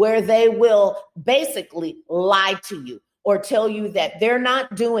messaging where they will basically lie to you or tell you that they're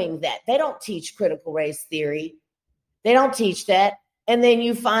not doing that. They don't teach critical race theory. They don't teach that. And then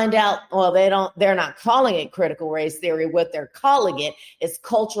you find out, well, they're not calling it critical race theory. What they're calling it is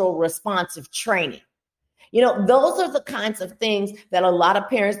cultural responsive training. Those are the kinds of things that a lot of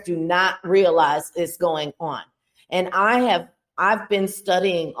parents do not realize is going on. And I've been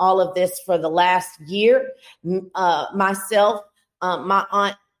studying all of this for the last year myself. My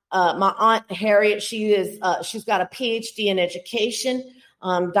aunt Harriet, she's got a PhD in education.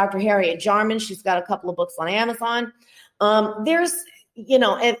 Dr. Harriet Jarman, she's got a couple of books on Amazon. There's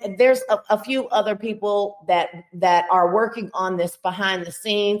there's a few other people that are working on this behind the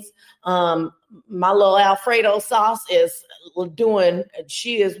scenes. My little Alfredo sauce is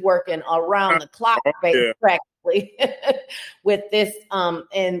she is working around the clock, practically with this.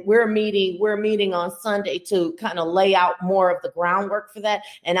 And we're meeting on Sunday to kind of lay out more of the groundwork for that.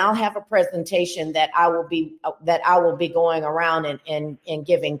 And I'll have a presentation that I will be going around and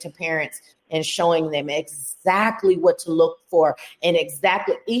giving to parents and showing them exactly what to look for and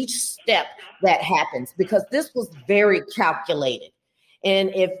exactly each step that happens, because this was very calculated. And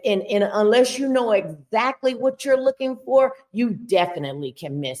unless you know exactly what you're looking for, you definitely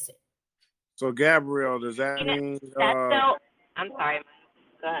can miss it. So, Gabrielle, does that mean? I'm sorry.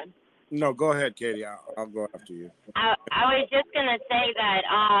 Go ahead. No, go ahead, Katie. I'll go after you. I was just gonna say that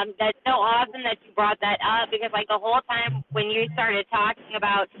that's so awesome that you brought that up, because like the whole time when you started talking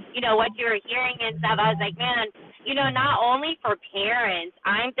about what you were hearing and stuff, I was like, man, not only for parents,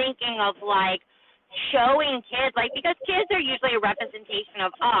 I'm thinking of like showing kids, like, because kids are usually a representation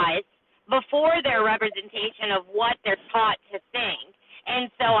of us before they're a representation of what they're taught to think. And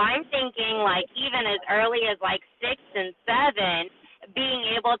so I'm thinking like even as early as like 6 and 7, being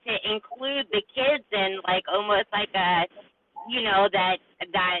able to include the kids in like almost like a,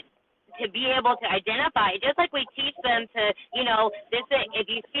 that to be able to identify, just like we teach them to, this is, if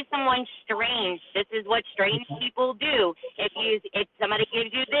you see someone strange, this is what strange people do. If somebody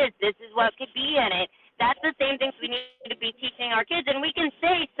gives you this is what could be in it. That's the same things we need to be teaching our kids. And we can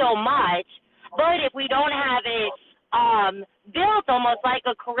say so much, but if we don't have it built almost like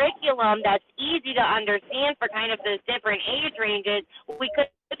a curriculum that's easy to understand for kind of those different age ranges, we could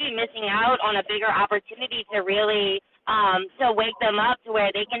be missing out on a bigger opportunity to really to wake them up to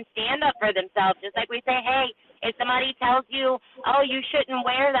where they can stand up for themselves. Just like we say, hey, if somebody tells you, oh, you shouldn't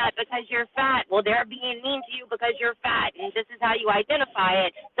wear that because you're fat, well, they're being mean to you because you're fat, and this is how you identify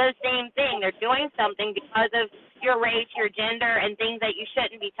it. So same thing. They're doing something because of your race, your gender, and things that you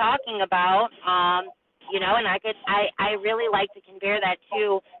shouldn't be talking about. And I really like to compare that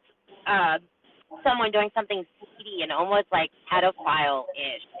to someone doing something seedy and almost like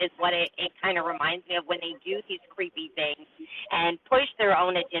pedophile-ish is what it kind of reminds me of, when they do these creepy things and push their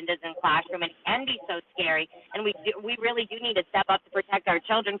own agendas in classroom, and it can be so scary. And we really do need to step up to protect our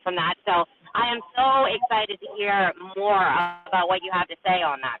children from that. So I am so excited to hear more about what you have to say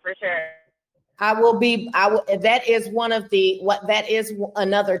on that, for sure. That is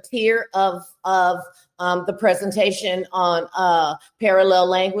another tier of the presentation on parallel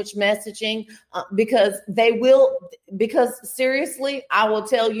language messaging, because seriously, I will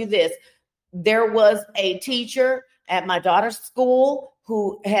tell you this. There was a teacher at my daughter's school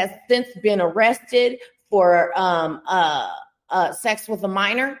who has since been arrested for sex with a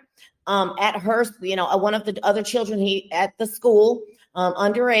minor at her, one of the other children at the school,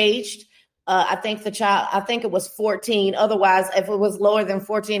 underaged. I think it was 14. Otherwise, if it was lower than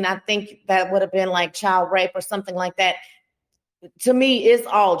 14, I think that would have been like child rape or something like that. To me, it's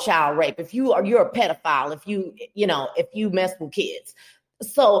all child rape. You're a pedophile, if you mess with kids.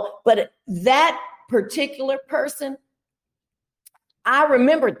 So, but that particular person, I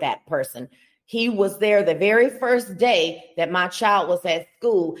remembered that person. He was there the very first day that my child was at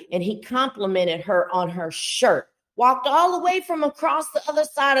school, and he complimented her on her shirt. Walked all the way from across the other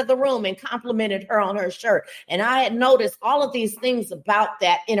side of the room and complimented her on her shirt. And I had noticed all of these things about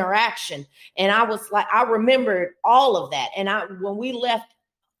that interaction. And I was like, I remembered all of that. And when we left,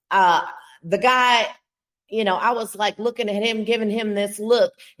 the guy, I was like looking at him, giving him this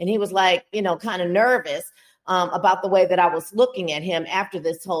look. And he was like, kind of nervous about the way that I was looking at him after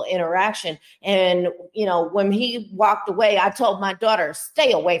this whole interaction. And, when he walked away, I told my daughter,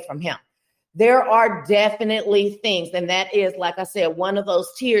 stay away from him. There are definitely things, and that is, like I said, one of those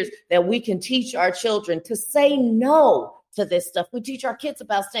tiers that we can teach our children to say no to this stuff. We teach our kids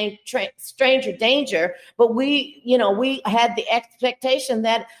about stranger danger, but we had the expectation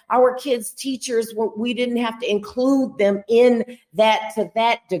that our kids' teachers we didn't have to include them in that to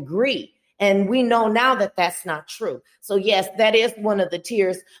that degree. And we know now that that's not true. So yes, that is one of the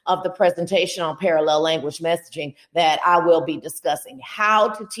tiers of the presentation on parallel language messaging that I will be discussing. How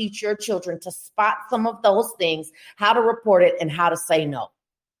to teach your children to spot some of those things, how to report it, and how to say no.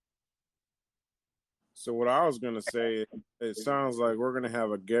 So what I was going to say, it sounds like we're going to have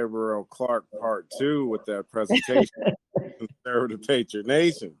a Gabrielle Clark part 2 with that presentation, Conservative Patriot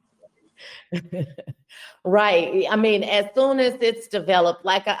Nation. Right. I mean, as soon as it's developed,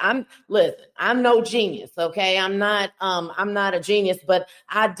 like listen, I'm no genius. Okay. I'm not a genius, but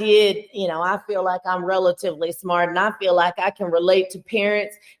I did, I feel like I'm relatively smart, and I feel like I can relate to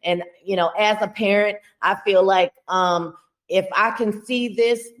parents. And, as a parent, I feel like, if I can see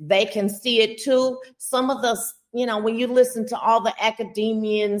this, they can see it too. Some of the, when you listen to all the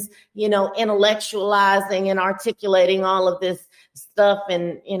academians, intellectualizing and articulating all of this stuff,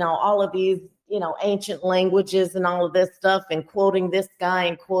 and, all of these, ancient languages and all of this stuff, and quoting this guy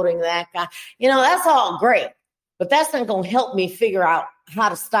and quoting that guy, that's all great, but that's not going to help me figure out how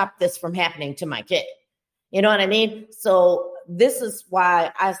to stop this from happening to my kid. You know what I mean? So this is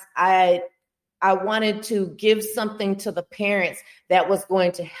why I wanted to give something to the parents that was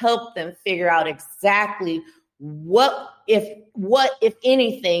going to help them figure out exactly what, if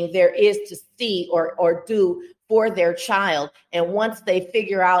anything, there is to see or do for their child. And once they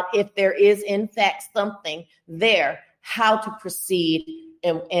figure out if there is in fact something there, how to proceed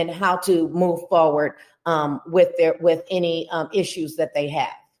and how to move forward with any issues that they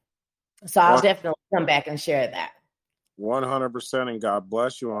have. So I'll definitely come back and share that. 100%, and God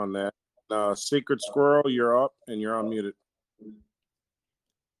bless you on that. Secret Squirrel, you're up and you're unmuted.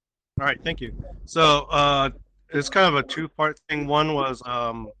 All right, thank you. So it's kind of a two-part thing. One was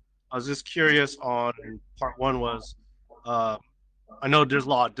I was just curious on part one was I know there's a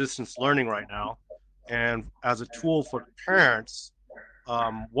lot of distance learning right now, and as a tool for parents,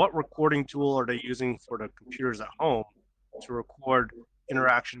 what recording tool are they using for the computers at home to record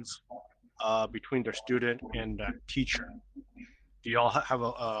interactions between their student and the teacher? Do y'all have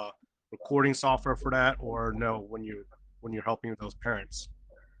a recording software for that, or no, when you're helping those parents?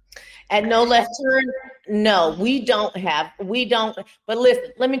 At No Left Turn, no, we don't. But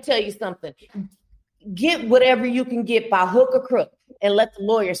listen, let me tell you something. Get whatever you can get by hook or crook, and let the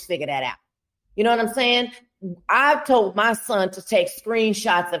lawyers figure that out. You know what I'm saying? I told my son to take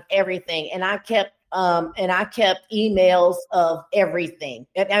screenshots of everything, and I kept emails of everything.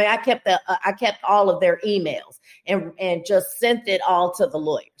 I mean, I kept all of their emails and just sent it all to the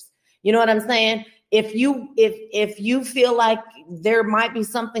lawyers. You know what I'm saying? If you feel like there might be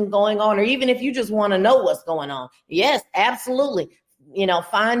something going on, or even if you just want to know what's going on, yes, absolutely.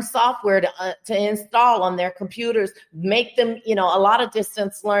 Find software to install on their computers. Make them, a lot of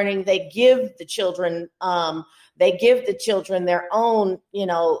distance learning. They give the children their own,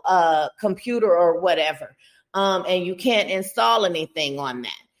 computer or whatever, and you can't install anything on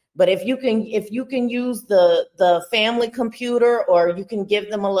that. But if you can use the family computer, or you can give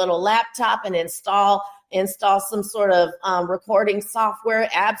them a little laptop and install some sort of recording software,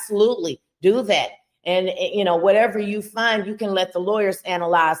 absolutely do that. And whatever you find, you can let the lawyers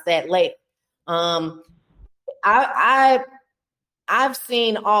analyze that later. I've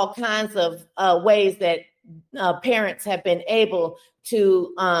seen all kinds of ways that parents have been able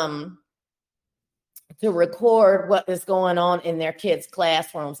to record what is going on in their kids'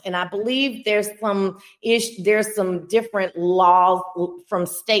 classrooms. And I believe there's some different laws from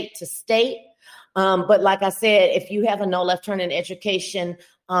state to state. But like I said, if you have a No Left Turn in Education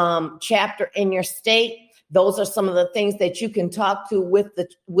chapter in your state, those are some of the things that you can talk to with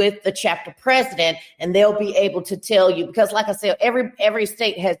the chapter president, and they'll be able to tell you, because like I said, every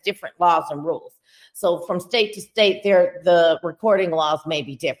state has different laws and rules. So from state to state, the recording laws may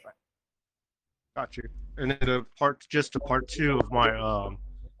be different. Got you. And then part two of my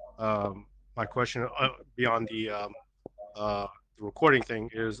my question beyond the recording thing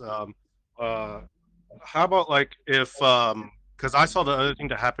is how about like if because I saw the other thing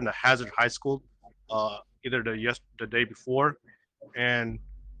that happened at Hazard High School either the day before, and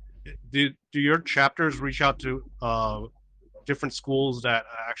do your chapters reach out to different schools that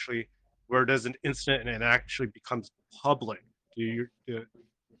actually where there's an incident and it actually becomes public?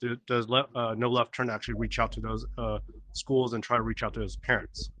 Does No Left Turn actually reach out to those schools and try to reach out to those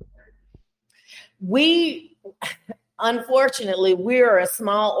parents? Unfortunately, we're a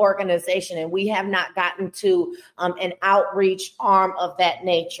small organization, and we have not gotten to an outreach arm of that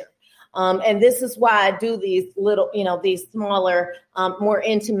nature. And this is why I do these little, these smaller, more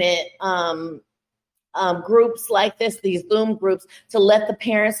intimate groups like this, these Zoom groups, to let the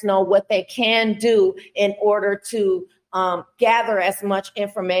parents know what they can do in order to gather as much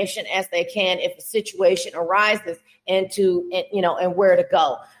information as they can if a situation arises, and where to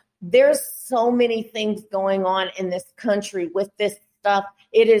go. There's so many things going on in this country with this stuff.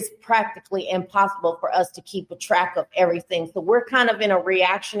 It is practically impossible for us to keep a track of everything. So we're kind of in a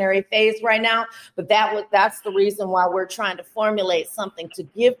reactionary phase right now, but that's the reason why we're trying to formulate something to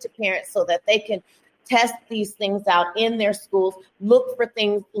give to parents so that they can test these things out in their schools, look for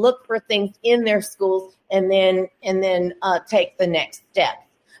things in their schools, and then take the next step.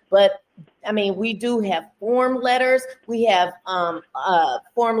 But I mean, we do have form letters. We have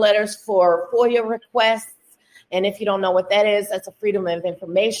form letters for FOIA requests. And if you don't know what that is, that's a Freedom of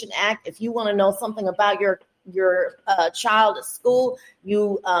Information Act. If you want to know something about your child at school,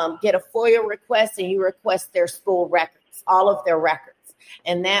 you get a FOIA request and you request their school records, all of their records.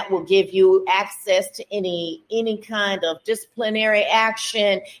 And that will give you access to any kind of disciplinary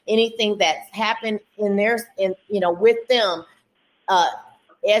action, anything that's happened with them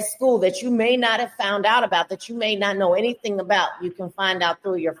at school that you may not have found out about, that you may not know anything about. You can find out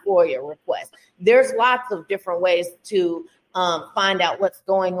through your FOIA request. There's lots of different ways to find out what's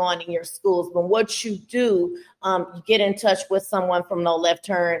going on in your schools. But what you do, you get in touch with someone from No Left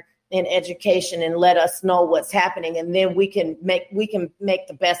Turn in Education and let us know what's happening, and then we can make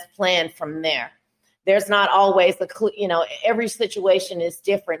the best plan from there. There's not always every situation is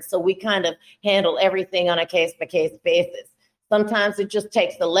different, so we kind of handle everything on a case-by-case basis. Sometimes it just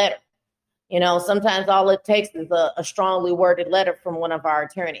takes a letter. Sometimes all it takes is a strongly worded letter from one of our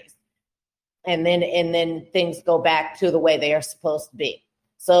attorneys. And then things go back to the way they are supposed to be.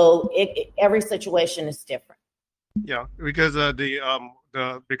 So every situation is different. Yeah, because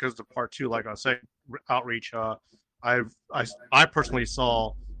because the part two, like I was saying, outreach. I personally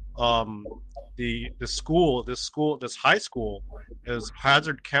saw this high school is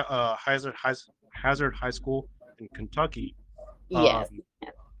Hazard High School in Kentucky. Yes.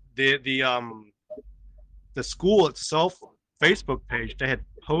 The school itself Facebook page, they had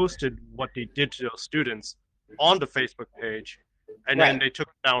posted what they did to those students on the Facebook page, and then they took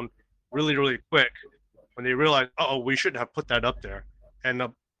it down really, really quick when they realized, we shouldn't have put that up there. And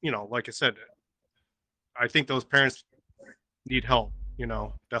like I said, I think those parents need help.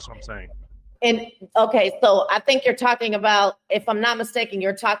 That's what I'm saying. And okay, so I think you're talking about, if I'm not mistaken,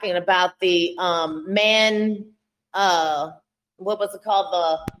 you're talking about the what was it called?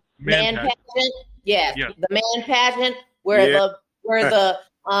 The man pageant? Yes, yeah. The man pageant where the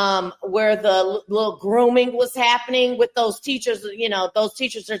little grooming was happening with those teachers. Those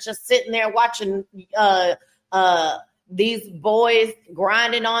teachers are just sitting there watching these boys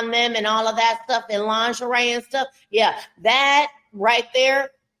grinding on them and all of that stuff in lingerie and stuff. Yeah, that right there,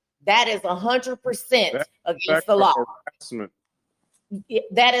 that is 100% against the law. Harassment.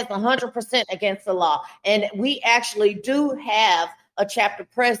 That is 100% against the law. And we actually do have a chapter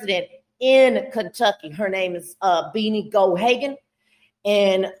president in Kentucky. Her name is Beanie Gohagan.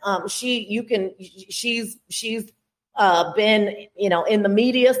 And she's been, in the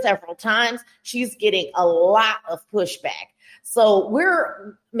media several times. She's getting a lot of pushback. So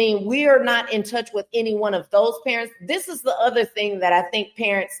we're not in touch with any one of those parents. This is the other thing that I think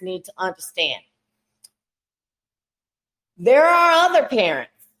parents need to understand. There are other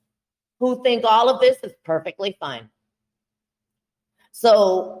parents who think all of this is perfectly fine.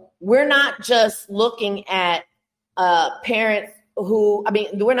 So we're not just looking at parents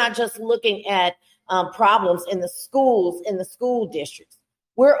we're not just looking at problems in the schools, in the school districts.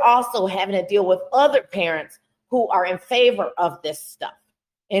 We're also having to deal with other parents who are in favor of this stuff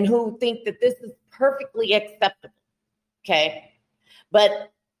and who think that this is perfectly acceptable. Okay.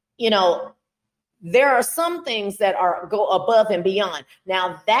 But, there are some things that go above and beyond.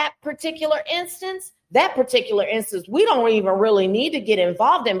 Now, that particular instance, we don't even really need to get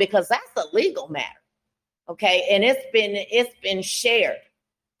involved in because that's a legal matter. Okay. And it's been shared.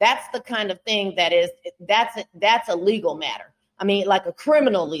 That's the kind of thing that's a legal matter. I mean, like a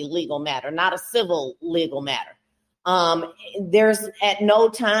criminally legal matter, not a civil legal matter. There's at no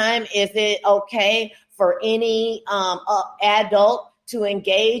time is it okay for any adult to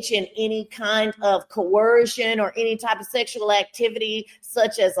engage in any kind of coercion or any type of sexual activity,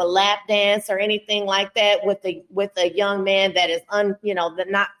 such as a lap dance or anything like that with a young man that is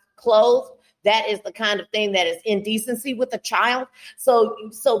not clothed. That is the kind of thing that is indecency with a child. So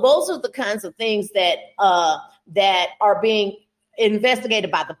those are the kinds of things that are being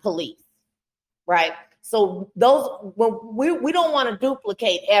investigated by the police, right? So we don't want to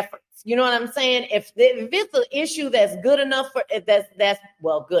duplicate efforts. You know what I'm saying? If it's an issue that's good enough that's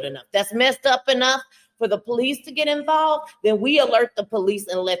messed up enough for the police to get involved, then we alert the police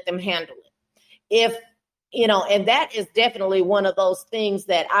and let them handle it. And that is definitely one of those things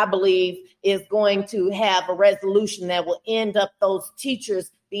that I believe is going to have a resolution that will end up those teachers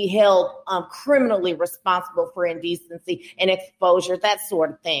be held criminally responsible for indecency and exposure, that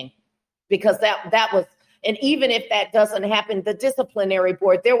sort of thing. Because that was, and even if that doesn't happen, the disciplinary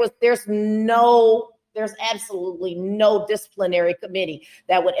board, there's no there's absolutely no disciplinary committee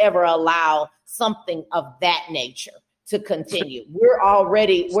that would ever allow something of that nature to continue. We're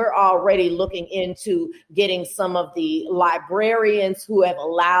already looking into getting some of the librarians who have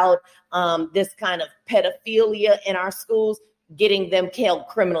allowed this kind of pedophilia in our schools, getting them held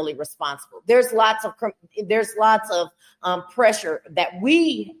criminally responsible. There's lots of pressure that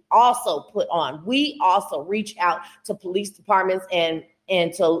we also put on. We also reach out to police departments and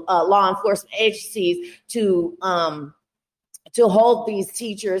to law enforcement agencies to hold these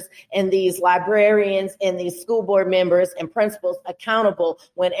teachers and these librarians and these school board members and principals accountable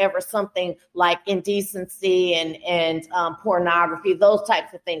whenever something like indecency and pornography, those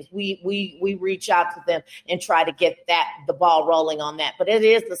types of things, we reach out to them and try to get the ball rolling on that. But it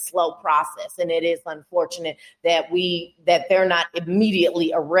is a slow process, and it is unfortunate that they're not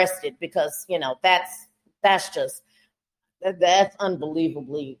immediately arrested, because that's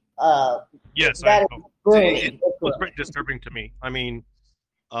unbelievably yes, that I is know. grooming. It was pretty disturbing to me. I mean,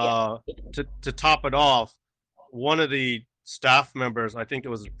 to top it off, one of the staff members, I think it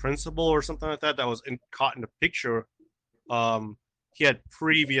was a principal or something like that, that was caught in the picture. He had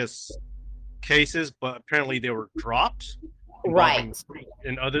previous cases, but apparently they were dropped. Right.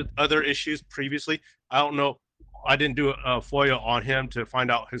 In other issues previously. I don't know. I didn't do a FOIA on him to find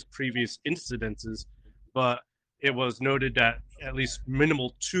out his previous incidences, but it was noted that at least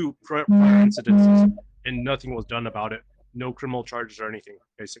minimal 2 prior incidences, and nothing was done about it. No criminal charges or anything,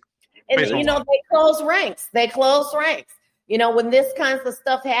 basically. And they close ranks. When this kinds of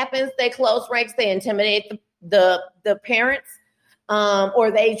stuff happens, they close ranks. They intimidate the parents,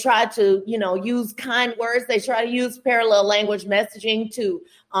 or they try to use kind words. They try to use parallel language messaging to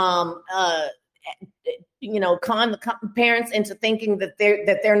con the parents into thinking that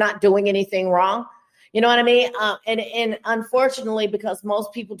they're not doing anything wrong. You know what I mean? And unfortunately, because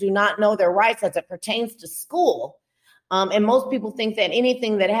most people do not know their rights as it pertains to school, and most people think that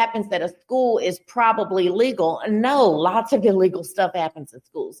anything that happens at a school is probably legal. No, lots of illegal stuff happens at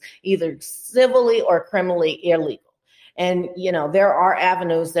schools, either civilly or criminally illegal. And there are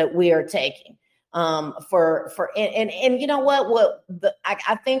avenues that we are taking and you know what?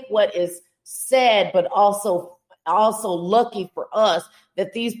 I think what is sad, but also lucky for us,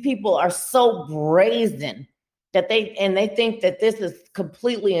 that these people are so brazen that they think that this is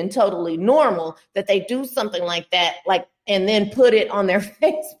completely and totally normal, that they do something like that, and then put it on their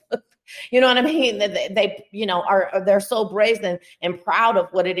Facebook. You know what I mean? That they're so brazen and proud of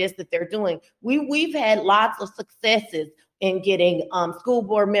what it is that they're doing. We've had lots of successes in getting school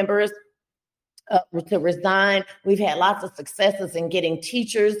board members to resign. We've had lots of successes in getting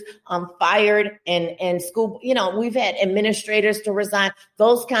teachers fired and school. We've had administrators to resign.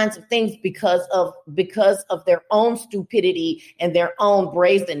 Those kinds of things because of their own stupidity and their own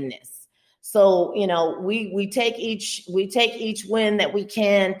brazenness. So we take each win that we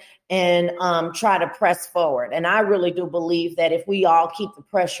can and try to press forward. And I really do believe that if we all keep the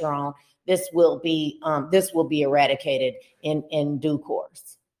pressure on, this will be eradicated in due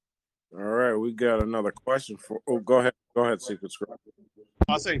course. All right, we got another question for. Oh, go ahead, Secret Script.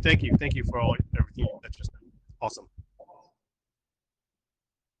 I was saying thank you for everything that just awesome.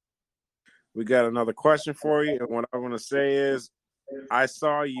 We got another question for you, and what I want to say is, I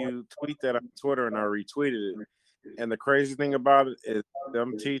saw you tweet that on Twitter, and I retweeted it. And the crazy thing about it is,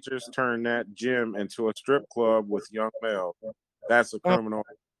 them teachers turned that gym into a strip club with young males. That's a criminal.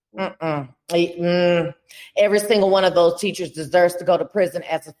 Every single one of those teachers deserves to go to prison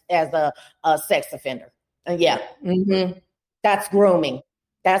as a sex offender. That's grooming.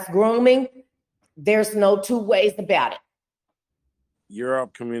 There's no two ways about it. You're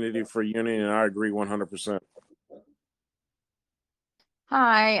up, Community for Unity, and I agree 100%.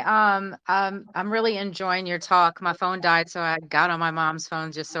 Hi, I'm really enjoying your talk. My phone died, so I got on my mom's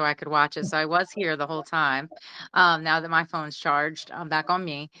phone just so I could watch it. So I was here the whole time. Now that my phone's charged, I'm back on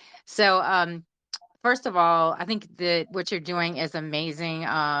me. So first of all, I think that what you're doing is amazing.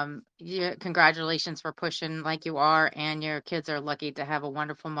 Congratulations for pushing like you are, and your kids are lucky to have a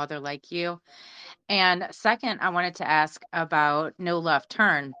wonderful mother like you. And second, I wanted to ask about No Left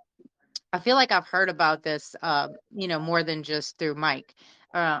Turn. I feel like I've heard about this, more than just through Mike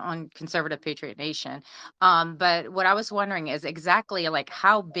on Conservative Patriot Nation. But what I was wondering is exactly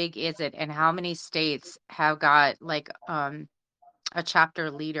how big is it, and how many states have got a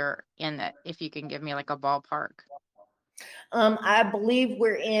chapter leader in it? If you can give me a ballpark. I believe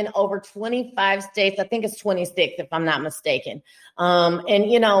we're in over 25 states. I think it's 26, if I'm not mistaken.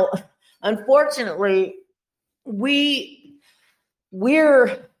 And unfortunately, we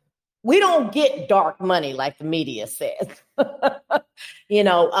don't get dark money like the media says.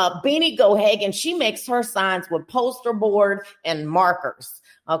 Beanie Gohagan, she makes her signs with poster board and markers.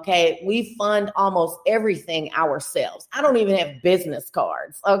 Okay, we fund almost everything ourselves. I don't even have business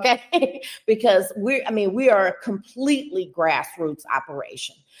cards, okay? Because we are a completely grassroots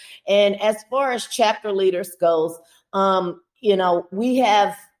operation. And as far as chapter leaders goes, we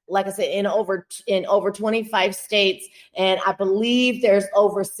have, like I said, in over 25 states, and I believe there's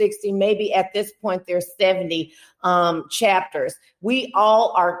over 60, maybe at this point there's 70 chapters. We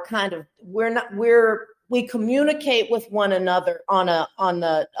all are we communicate with one another on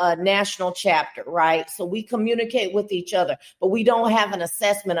the national chapter, right? So we communicate with each other, but we don't have an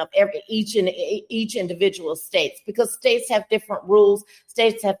assessment of each individual states, because states have different rules,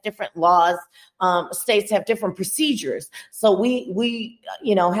 states have different laws, states have different procedures. So we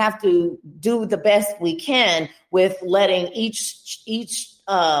have to do the best we can with letting each state's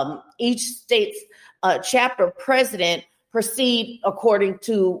chapter president proceed according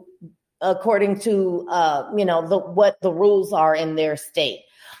to what the rules are in their state.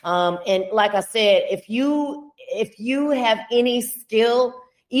 And like I said, if you have any skill,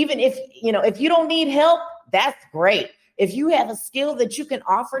 even if you don't need help, that's great. If you have a skill that you can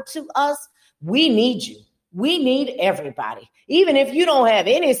offer to us, we need you. We need everybody. Even if you don't have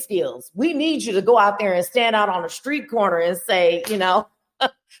any skills, we need you to go out there and stand out on a street corner and say,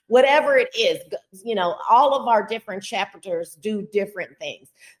 whatever it is, all of our different chapters do different things.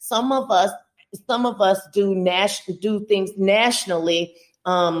 Some of us do things nationally,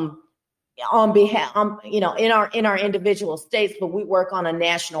 on behalf, in our individual states, but we work on a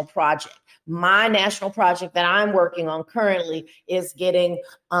national project. My national project that I'm working on currently is getting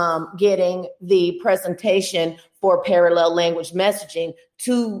the presentation for parallel language messaging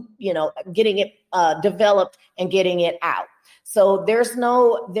to, getting it developed and getting it out. So I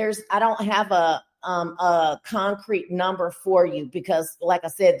don't have a concrete number for you, because like I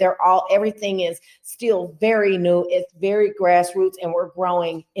said, everything is still very new. It's very grassroots, and we're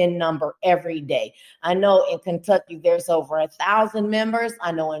growing in number every day. I know in Kentucky, there's over 1,000 members.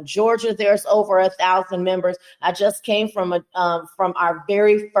 I know in Georgia, there's over 1,000 members. I just came from our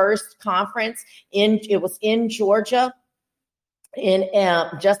very first conference it was in Georgia, in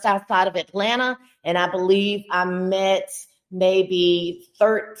just outside of Atlanta. And I believe I met maybe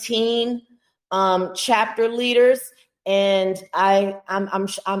 13 chapter leaders, and I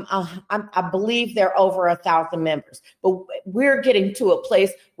believe they're over 1,000 members. But we're getting to a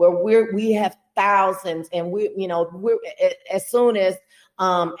place where we have thousands, and we're as soon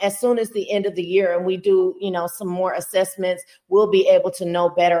as the end of the year, and we do some more assessments, we'll be able to know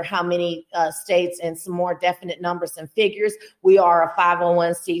better how many states and some more definite numbers and figures. We are a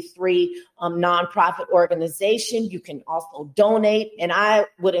 501c3 nonprofit organization. You can also donate, and I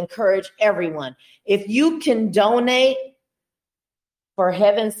would encourage everyone, if you can donate, for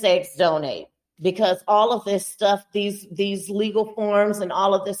heaven's sakes, donate. Because all of this stuff, these legal forms and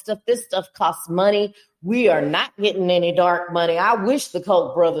all of this stuff costs money. We are not getting any dark money. I wish the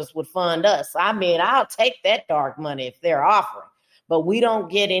Koch brothers would fund us. I mean, I'll take that dark money if they're offering, but we don't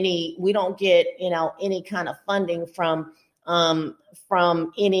get any kind of funding from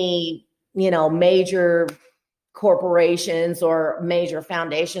any, major corporations or major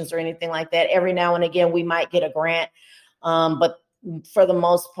foundations or anything like that. Every now and again, we might get a grant, but for the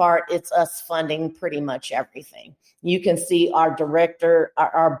most part, it's us funding pretty much everything. You can see our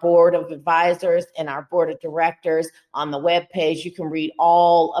board of advisors and our board of directors on the webpage. You can read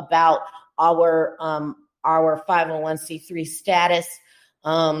all about our 501c3 status.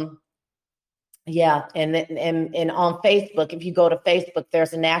 And on Facebook, if you go to Facebook,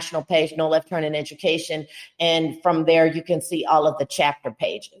 there's a national page, No Left Turn in Education. And from there, you can see all of the chapter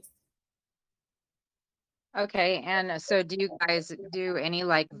pages. Okay. And so do you guys do any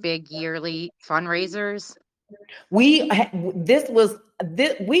big yearly fundraisers? We have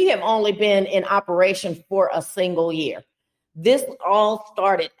only been in operation for a single year. This all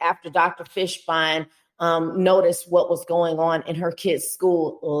started after Dr. Fishbein noticed what was going on in her kids'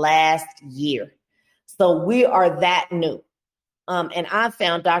 school last year. So we are that new. And I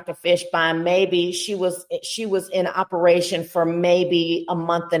found Dr. Fishbein, maybe she was in operation for maybe a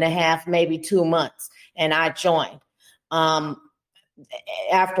month and a half, maybe 2 months. And I joined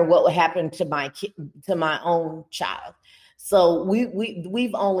after what happened to my own child. So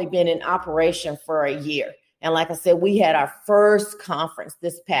we've only been in operation for a year. And like I said, we had our first conference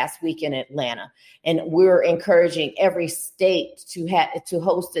this past week in Atlanta, and we're encouraging every state to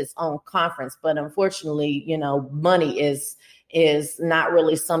host its own conference. But unfortunately, money is not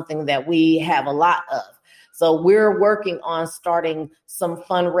really something that we have a lot of. So we're working on starting some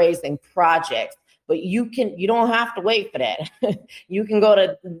fundraising projects. but you don't have to wait for that. you can go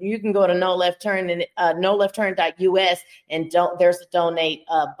to No Left Turn and noleftturn.us, and there's a donate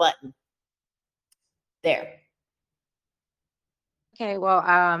button there. Okay, well,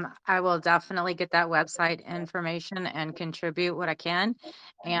 I will definitely get that website information and contribute what I can.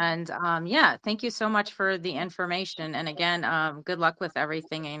 And yeah, thank you so much for the information. And again, good luck with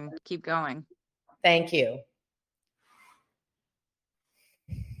everything and keep going. Thank you.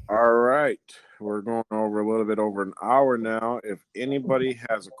 All right. We're going over a little bit over an hour now. If anybody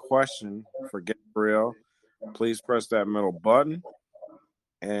has a question for Gabrielle, please press that middle button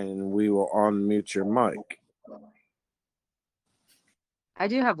and we will unmute your mic. I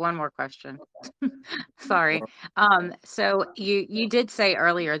do have one more question. Sorry. So you did say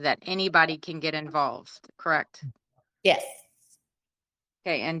earlier that anybody can get involved, correct? Yes.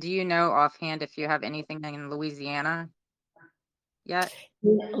 Okay, and do you know offhand if you have anything in Louisiana yet?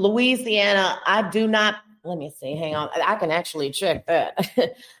 Louisiana, I do not. Let me see. Hang on. I can actually check that.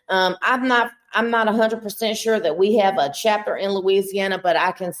 I'm not 100% sure that we have a chapter in Louisiana, but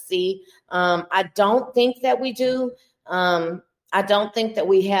I can see. I don't think that we do. I don't think that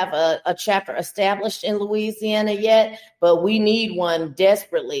we have a chapter established in Louisiana yet, but we need one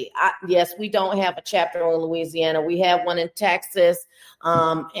desperately. Yes, we don't have a chapter in Louisiana. We have one in Texas,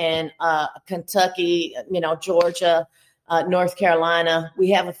 and Kentucky, Georgia, North Carolina.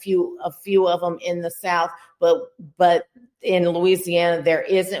 We have a few of them in the South, but in Louisiana there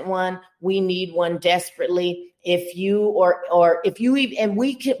isn't one. We need one desperately. If you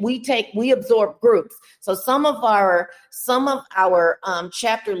we absorb groups. So some of our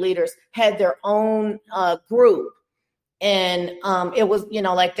chapter leaders had their own group, and it was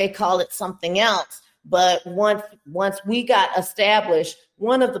like they call it something else. But once we got established,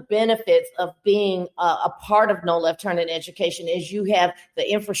 one of the benefits of being a part of No Left Turn in Education is you have the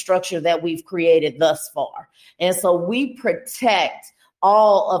infrastructure that we've created thus far. And so we protect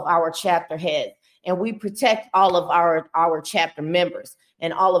all of our chapter heads, and we protect all of our chapter members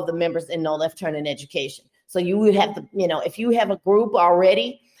and all of the members in No Left Turn in Education. So you would have to, if you have a group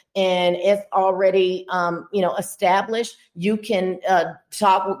already and it's already, established, you can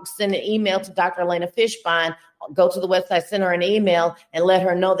send an email to Dr. Elena Fishbein, go to the website, send her an email and let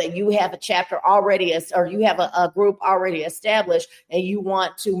her know that you have a chapter already, or you have a group already established and you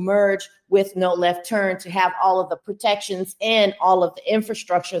want to merge with No Left Turn to have all of the protections and all of the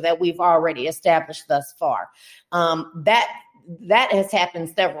infrastructure that we've already established thus far. That has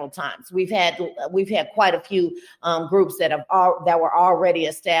happened several times. We've had quite a few groups that were already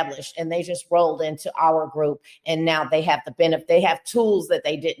established, and they just rolled into our group, and now they have the benefit. They have tools that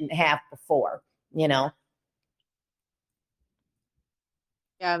they didn't have before.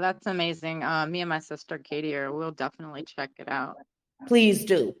 Yeah, that's amazing. Me and my sister Katie we'll definitely check it out. Please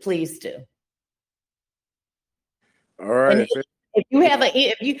do. Please do. All right. If you have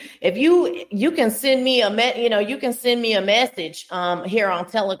you can send me you can send me a message here on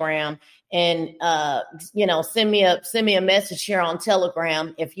Telegram, and send me a message here on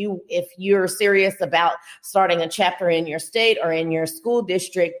Telegram if you're serious about starting a chapter in your state or in your school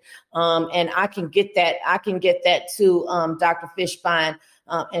district, and I can get that to Dr. Fishbein,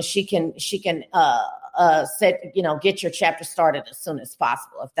 and she can get your chapter started as soon as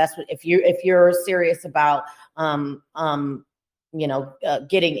possible. If you're serious about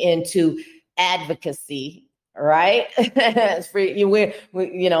getting into advocacy, right?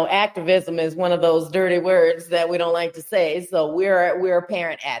 Activism is one of those dirty words that we don't like to say. So we're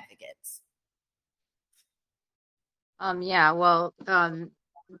parent advocates. Yeah, well,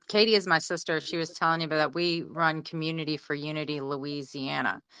 Katie is my sister. She was telling you about that we run Community for Unity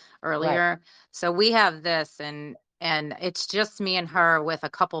Louisiana earlier. Right. So we have this, and it's just me and her with a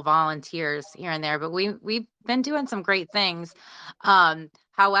couple volunteers here and there, but we've been doing some great things.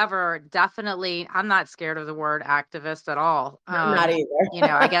 However, definitely, I'm not scared of the word activist at all. I'm not either.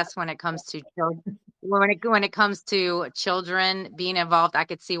 I guess when it comes to children, when it comes to children being involved, I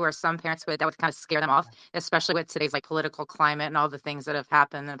could see where some parents that would kind of scare them off, especially with today's political climate and all the things that have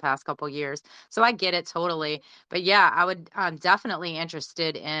happened in the past couple of years. So I get it totally. But yeah, I'm definitely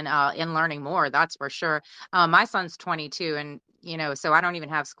interested in learning more. That's for sure. My son's 22, and so I don't even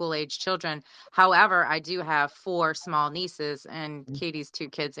have school age children. However, I do have 4 small nieces, and Katie's 2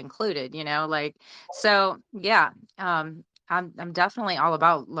 kids included. So yeah. I'm definitely all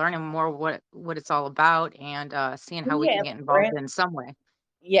about learning more what it's all about, and seeing how we can get involved in some way.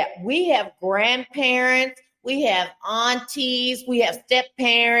 Yeah, we have grandparents, we have aunties, we have step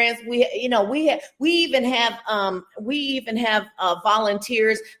parents, we even have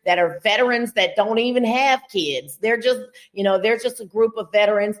volunteers that are veterans that don't even have kids. They're just a group of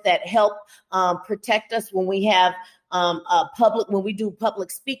veterans that help protect us when we have when we do public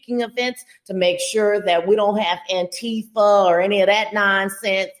speaking events, to make sure that we don't have Antifa or any of that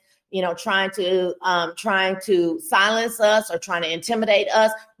nonsense, trying to silence us or trying to intimidate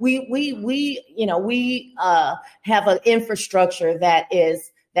us. We have an infrastructure that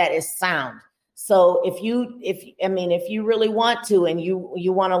is sound. So if you really want to, and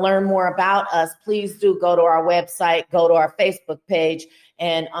you want to learn more about us, please do go to our website, go to our Facebook page.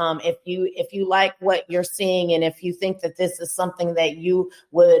 And if you like what you're seeing, and if you think that this is something that you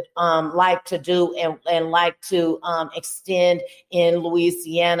would like to do and like to extend in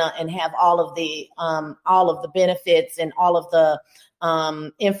Louisiana and have all of the benefits and all of the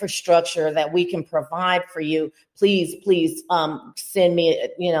infrastructure that we can provide for you, please send me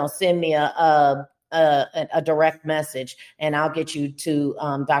a direct message, and I'll get you to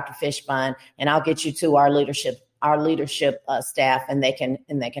Dr. Fishbein, and I'll get you to our leadership staff, and they can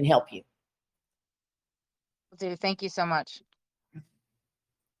help you. Thank you so much.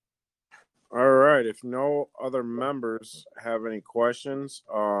 All right. If no other members have any questions,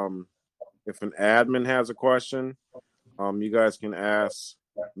 if an admin has a question, you guys can ask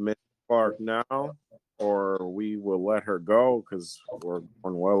Ms. Clark now, or we will let her go because we're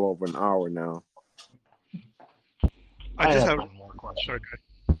going well over an hour now. I just have one more question.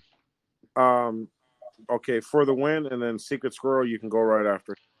 Okay, for the win, and then Secret Squirrel, you can go right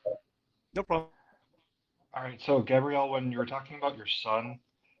after. No problem. All right, so Gabrielle, when you were talking about your son,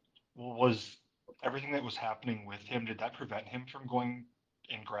 was everything that was happening with him, did that prevent him from going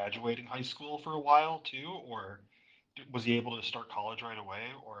and graduating high school for a while too, or was he able to start college right away,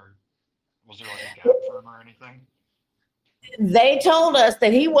 or was there like a gap for him or anything? They told us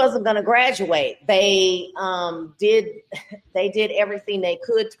that he wasn't going to graduate. They did everything they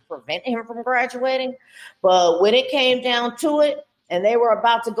could to prevent him from graduating. But when it came down to it, and they were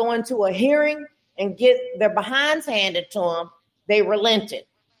about to go into a hearing and get their behinds handed to them, they relented.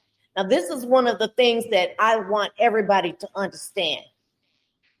 Now, this is one of the things that I want everybody to understand.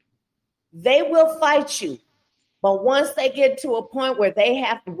 They will fight you, but once they get to a point where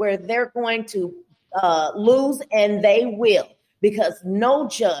they're going to lose, and they will, because no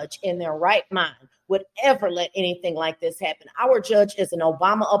judge in their right mind would ever let anything like this happen. Our judge is an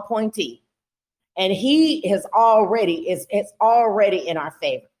Obama appointee, and he is already in our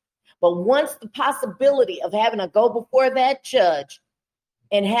favor. But once the possibility of having to go before that judge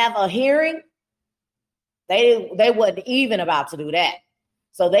and have a hearing, they wasn't even about to do that.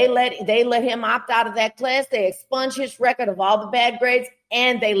 So they let him opt out of that class. They expunged his record of all the bad grades,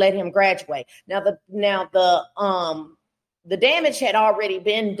 and they let him graduate. Now the damage had already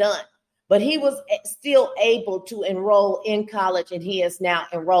been done, but he was still able to enroll in college, and he is now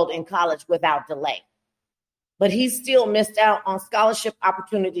enrolled in college without delay. But he still missed out on scholarship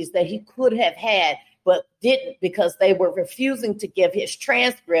opportunities that he could have had, but didn't, because they were refusing to give his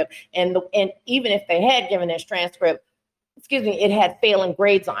transcript. And even if they had given his transcript, it had failing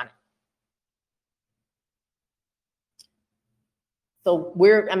grades on it. So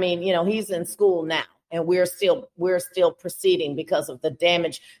he's in school now, and we're still proceeding because of the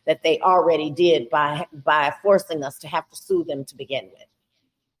damage that they already did by forcing us to have to sue them to begin with.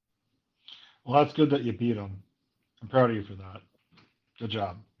 Well, that's good that you beat them. I'm proud of you for that. Good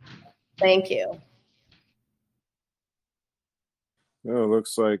job. Thank you. It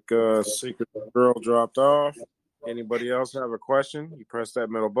looks like Secret Girl dropped off. Anybody else have a question? You press that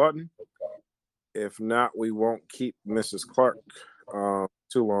middle button. If not, we won't keep Mrs. Clark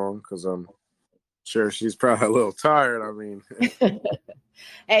too long, because I'm sure she's probably a little tired.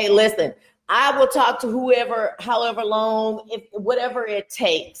 Hey, listen, I will talk to whoever, however long, whatever it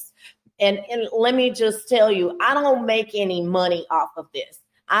takes. And let me just tell you, I don't make any money off of this.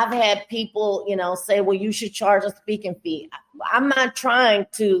 I've had people, say, well, you should charge a speaking fee. I'm not trying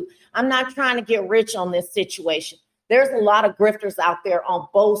to get rich on this situation. There's a lot of grifters out there on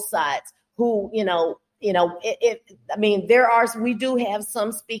both sides who, we do have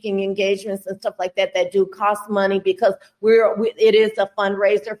some speaking engagements and stuff like that do cost money, because it is a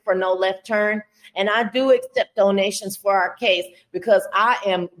fundraiser for No Left Turn. And I do accept donations for our case, because I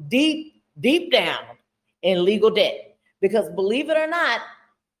am deep down in legal debt, because believe it or not,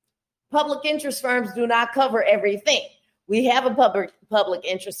 public interest firms do not cover everything. We have a public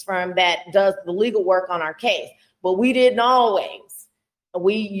interest firm that does the legal work on our case, but we didn't always.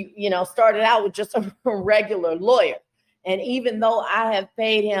 We, started out with just a regular lawyer. And even though I have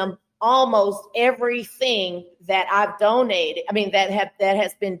paid him almost everything that I've donated, that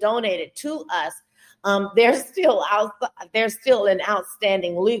has been donated to us, there's still an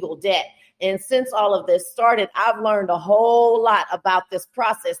outstanding legal debt. And since all of this started, I've learned a whole lot about this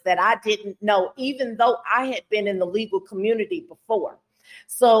process that I didn't know, even though I had been in the legal community before.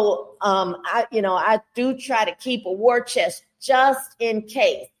 So I do try to keep a war chest just in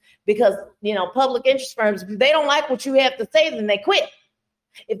case, because, public interest firms, if they don't like what you have to say, then they quit.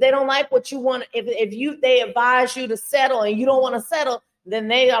 If they don't like what you want, they advise you to settle and you don't want to settle, then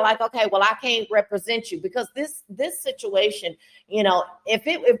they are like, okay, well, I can't represent you, because this situation,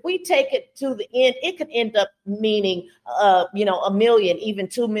 if we take it to the end, it could end up meaning, $1 million, even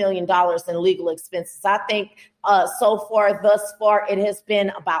 $2 million in legal expenses. I think thus far, it has been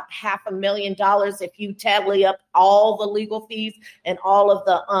about $500,000 if you tally up all the legal fees and all of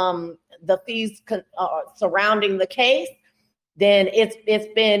the fees surrounding the case. Then it's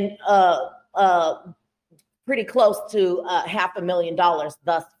been pretty close to $500,000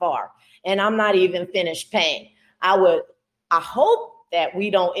 thus far. And I'm not even finished paying. I hope that we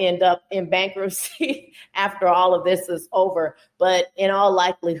don't end up in bankruptcy after all of this is over. But in all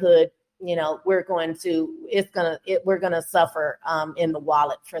likelihood, we're going to suffer in the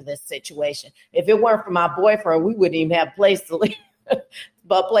wallet for this situation. If it weren't for my boyfriend, we wouldn't even have a place to live.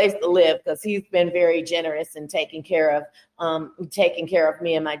 But place to live, because he's been very generous in taking care of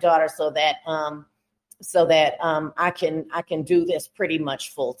me and my daughter, so that I can do this pretty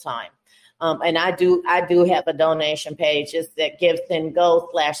much full time. And I do have a donation page. It's that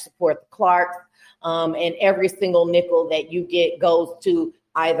GiveSendGo/support the Clarks. And every single nickel that you get goes to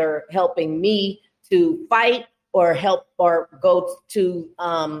either helping me to fight or go to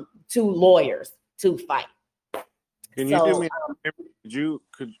lawyers to fight. Can you do me?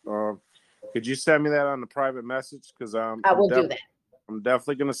 Could you send me that on the private message? Because I will do that. I'm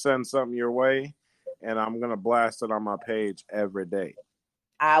definitely going to send something your way, and I'm going to blast it on my page every day.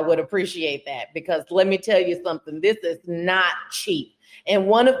 I would appreciate that, because let me tell you something. This is not cheap,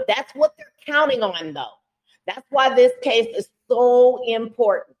 and that's what they're counting on, though. That's why this case is so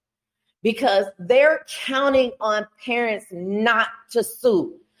important, because they're counting on parents not to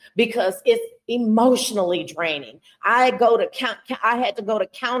sue, because it's emotionally draining. I had to go to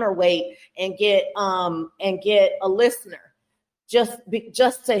Counterweight and get a listener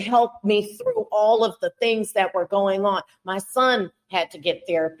just to help me through all of the things that were going on. My son had to get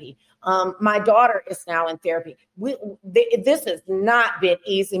therapy. My daughter is now in therapy. This has not been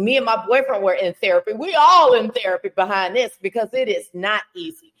easy. Me and my boyfriend were in therapy. We all in therapy behind this, because it is not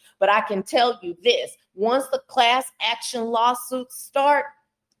easy. But I can tell you this: once the class action lawsuits start,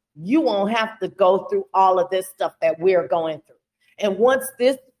 you won't have to go through all of this stuff that we're going through. And once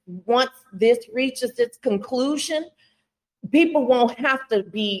this reaches its conclusion, people won't have to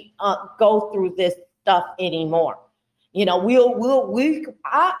go through this stuff anymore. I will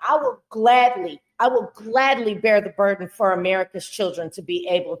gladly bear the burden for America's children to be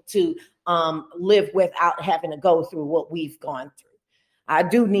able to live without having to go through what we've gone through. I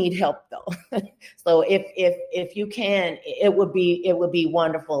do need help, though. So if you can, it would be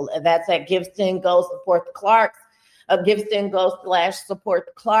wonderful. That's at GiveSendGo Support the Clarks. GiveSendGo/support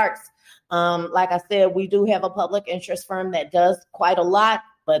the Clarks. Like I said, we do have a public interest firm that does quite a lot,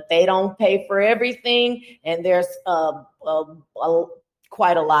 but they don't pay for everything, and there's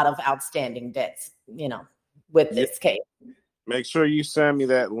quite a lot of outstanding debts, with this case. Make sure you send me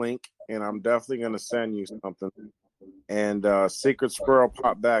that link, and I'm definitely going to send you something. And Secret Squirrel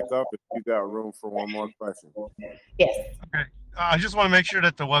pop back up if you got room for one more question. Yes. Okay. I just want to make sure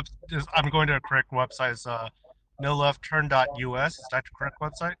that I'm going to the correct website. It's NoLeftTurn.us. Is that the correct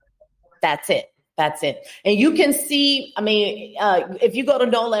website? That's it. And you can see, if you go to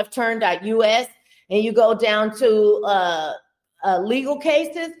NoLeftTurn.us and you go down to legal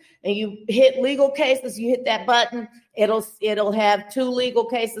cases and you hit legal cases, you hit that button, it'll have 2 legal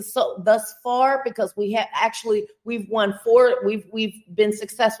cases. So thus far, because we've won 4, we've been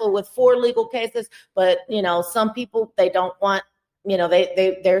successful with 4 legal cases, but some people, they don't want,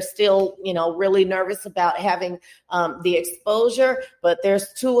 they're still, really nervous about having the exposure, but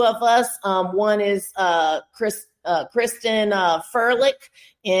there's 2 of us. One is Kristen Furlick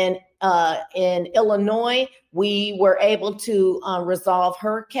in Illinois. We were able to resolve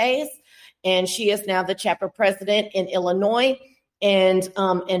her case, and she is now the chapter president in Illinois. And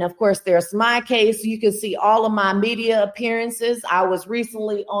of course, there's my case. You can see all of my media appearances. I was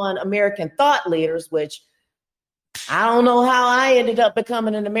recently on American Thought Leaders, which I don't know how I ended up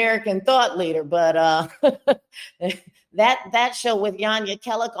becoming an American thought leader, but that show with Yanya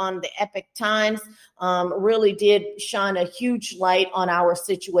Kellogg on the Epic Times really did shine a huge light on our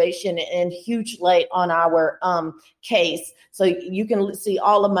situation and huge light on our case. So you can see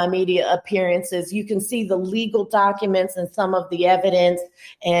all of my media appearances. You can see the legal documents and some of the evidence,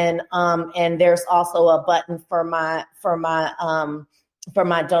 and there's also a button for my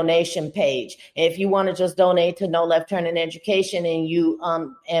donation page. If you want to just donate to No Left Turn in Education and you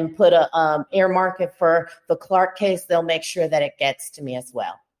and put a earmark it for the Clark case, they'll make sure that it gets to me as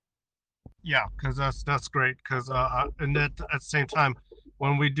well. Yeah, because that's great. Because and at the same time,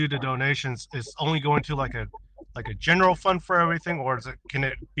 when we do the donations, it's only going to like a general fund for everything, or can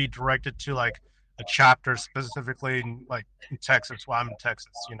it be directed to like a chapter specifically in Texas? Well, I'm in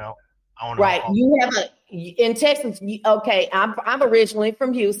Texas, I want to Right. You have in Texas. Okay. I'm originally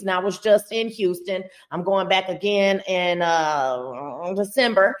from Houston. I was just in Houston. I'm going back again in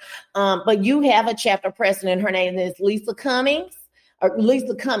December. But you have a chapter president. Her name is Lisa Cummings.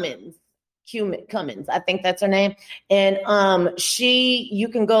 Cummins, I think that's her name. And you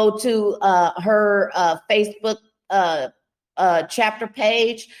can go to her Facebook chapter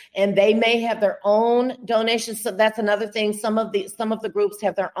page, and they may have their own donations. So that's another thing. Some of the groups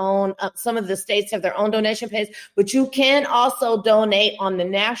have their own. Some of the states have their own donation page, but you can also donate on the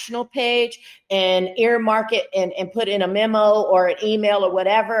national page and earmark it and put in a memo or an email or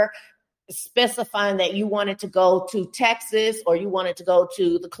whatever, specifying that you want it to go to Texas or you want it to go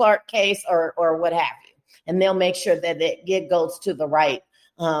to the Clark case or what have you, and they'll make sure that it goes to the right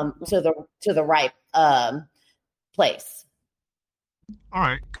place. All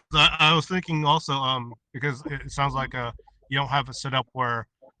right. I was thinking also, because it sounds like you don't have it set up where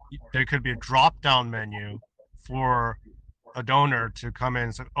there could be a drop-down menu for a donor to come in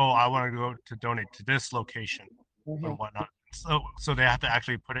and say, "Oh, I want to go to donate to this location," mm-hmm. or whatnot. So they have to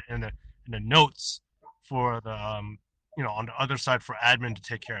actually put it in the notes for the on the other side for admin to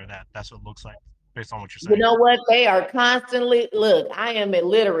take care of that. That's what it looks like, based on what you're saying. You know what? They are constantly I am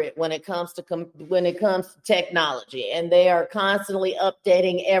illiterate when it comes to technology, and they are constantly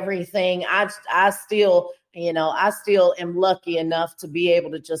updating everything. I still am lucky enough to be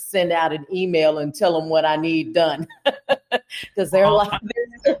able to just send out an email and tell them what I need done, because they're okay.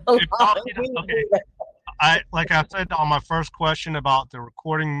 Like I said on my first question about the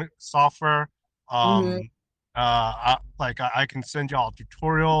recording software, mm-hmm. I can send y'all a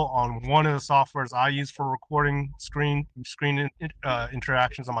tutorial on one of the softwares I use for recording screen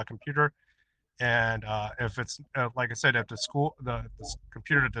interactions on my computer. And if it's like I said, if the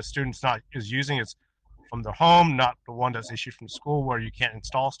computer that the student's is using is from their home, not the one that's issued from school where you can't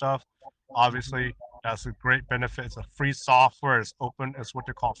install stuff, obviously that's a great benefit. It's a free software. It's open. It's what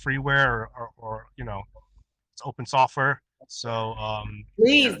they call freeware or it's open software. So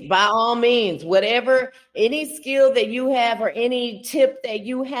please, by all means, any skill that you have or any tip that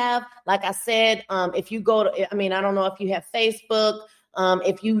you have, like I said, if you go to, I don't know if you have Facebook.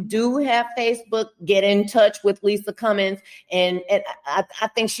 If you do have Facebook, get in touch with Lisa Cummins, and I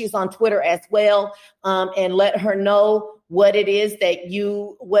think she's on Twitter as well, and let her know what it is that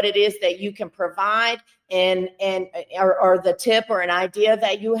you can provide, or the tip or an idea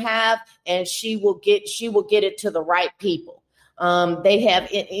that you have, and she will get it to the right people. They have,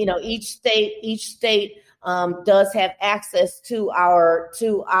 each state does have access to our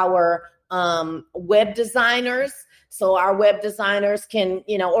web designers. So our web designers can,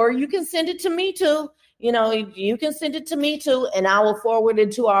 or you can send it to me too. You can send it to me too, and I will forward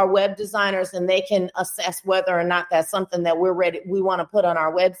it to our web designers, and they can assess whether or not that's something that we want to put on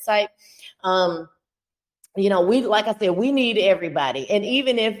our website. Like I said, we need everybody. And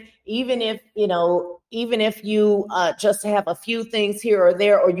even if you just have a few things here or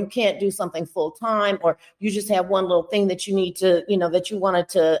there, or you can't do something full time, or you just have one little thing that you need to, that you wanted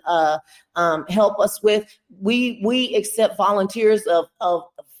to help us with, we accept volunteers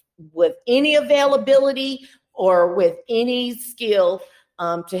with any availability or with any skill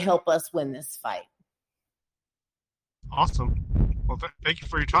to help us win this fight. Awesome. Well, thank you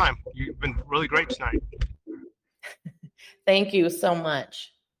for your time. You've been really great tonight. Thank you so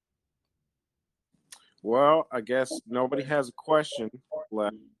much. Well, I guess nobody has a question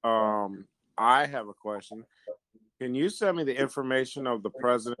left. I have a question. Can you send me the information of the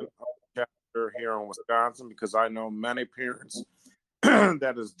president of the chapter here in Wisconsin? Because I know many parents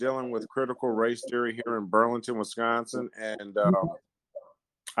that is dealing with critical race theory here in Burlington, Wisconsin. And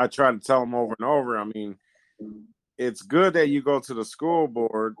I try to tell them over and over, it's good that you go to the school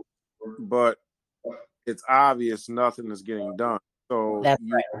board, it's obvious nothing is getting done. So that's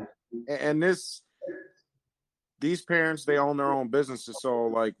right. And these parents, they own their own businesses, so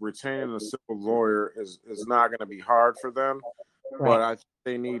like retaining a civil lawyer is not going to be hard for them. Right. But I think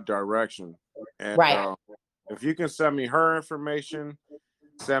they need direction. And Right. if you can send me her information,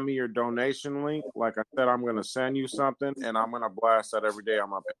 send me your donation link. Like I said, I'm going to send you something, and I'm going to blast that every day on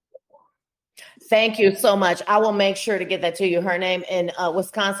my page. Thank you so much. I will make sure to get that to you. Her name in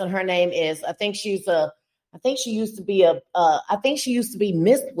Wisconsin, her name is, I think she used to be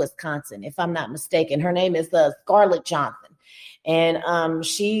Miss Wisconsin, if I'm not mistaken. Her name is Scarlett Johnson. And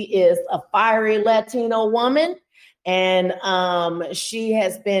she is a fiery Latino woman. And she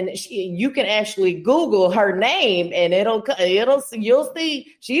has been, you can actually Google her name and you'll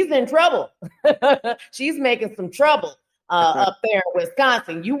see she's in trouble. She's making some trouble up there in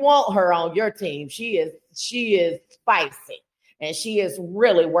Wisconsin. You want her on your team. She is spicy and she is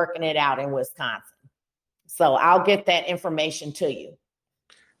really working it out in Wisconsin. So I'll get that information to you.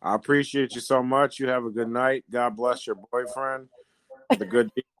 I appreciate you so much. You have a good night. God bless your boyfriend, the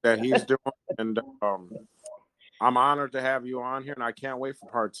good deed that he's doing. And I'm honored to have you on here, and I can't wait for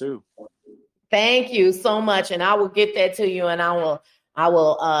part 2. Thank you so much. And I will get that to you, and I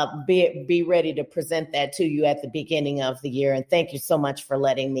will be ready to present that to you at the beginning of the year. And thank you so much for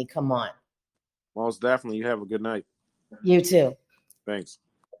letting me come on. Most definitely. You have a good night. You too. Thanks.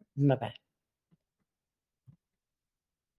 Bye-bye.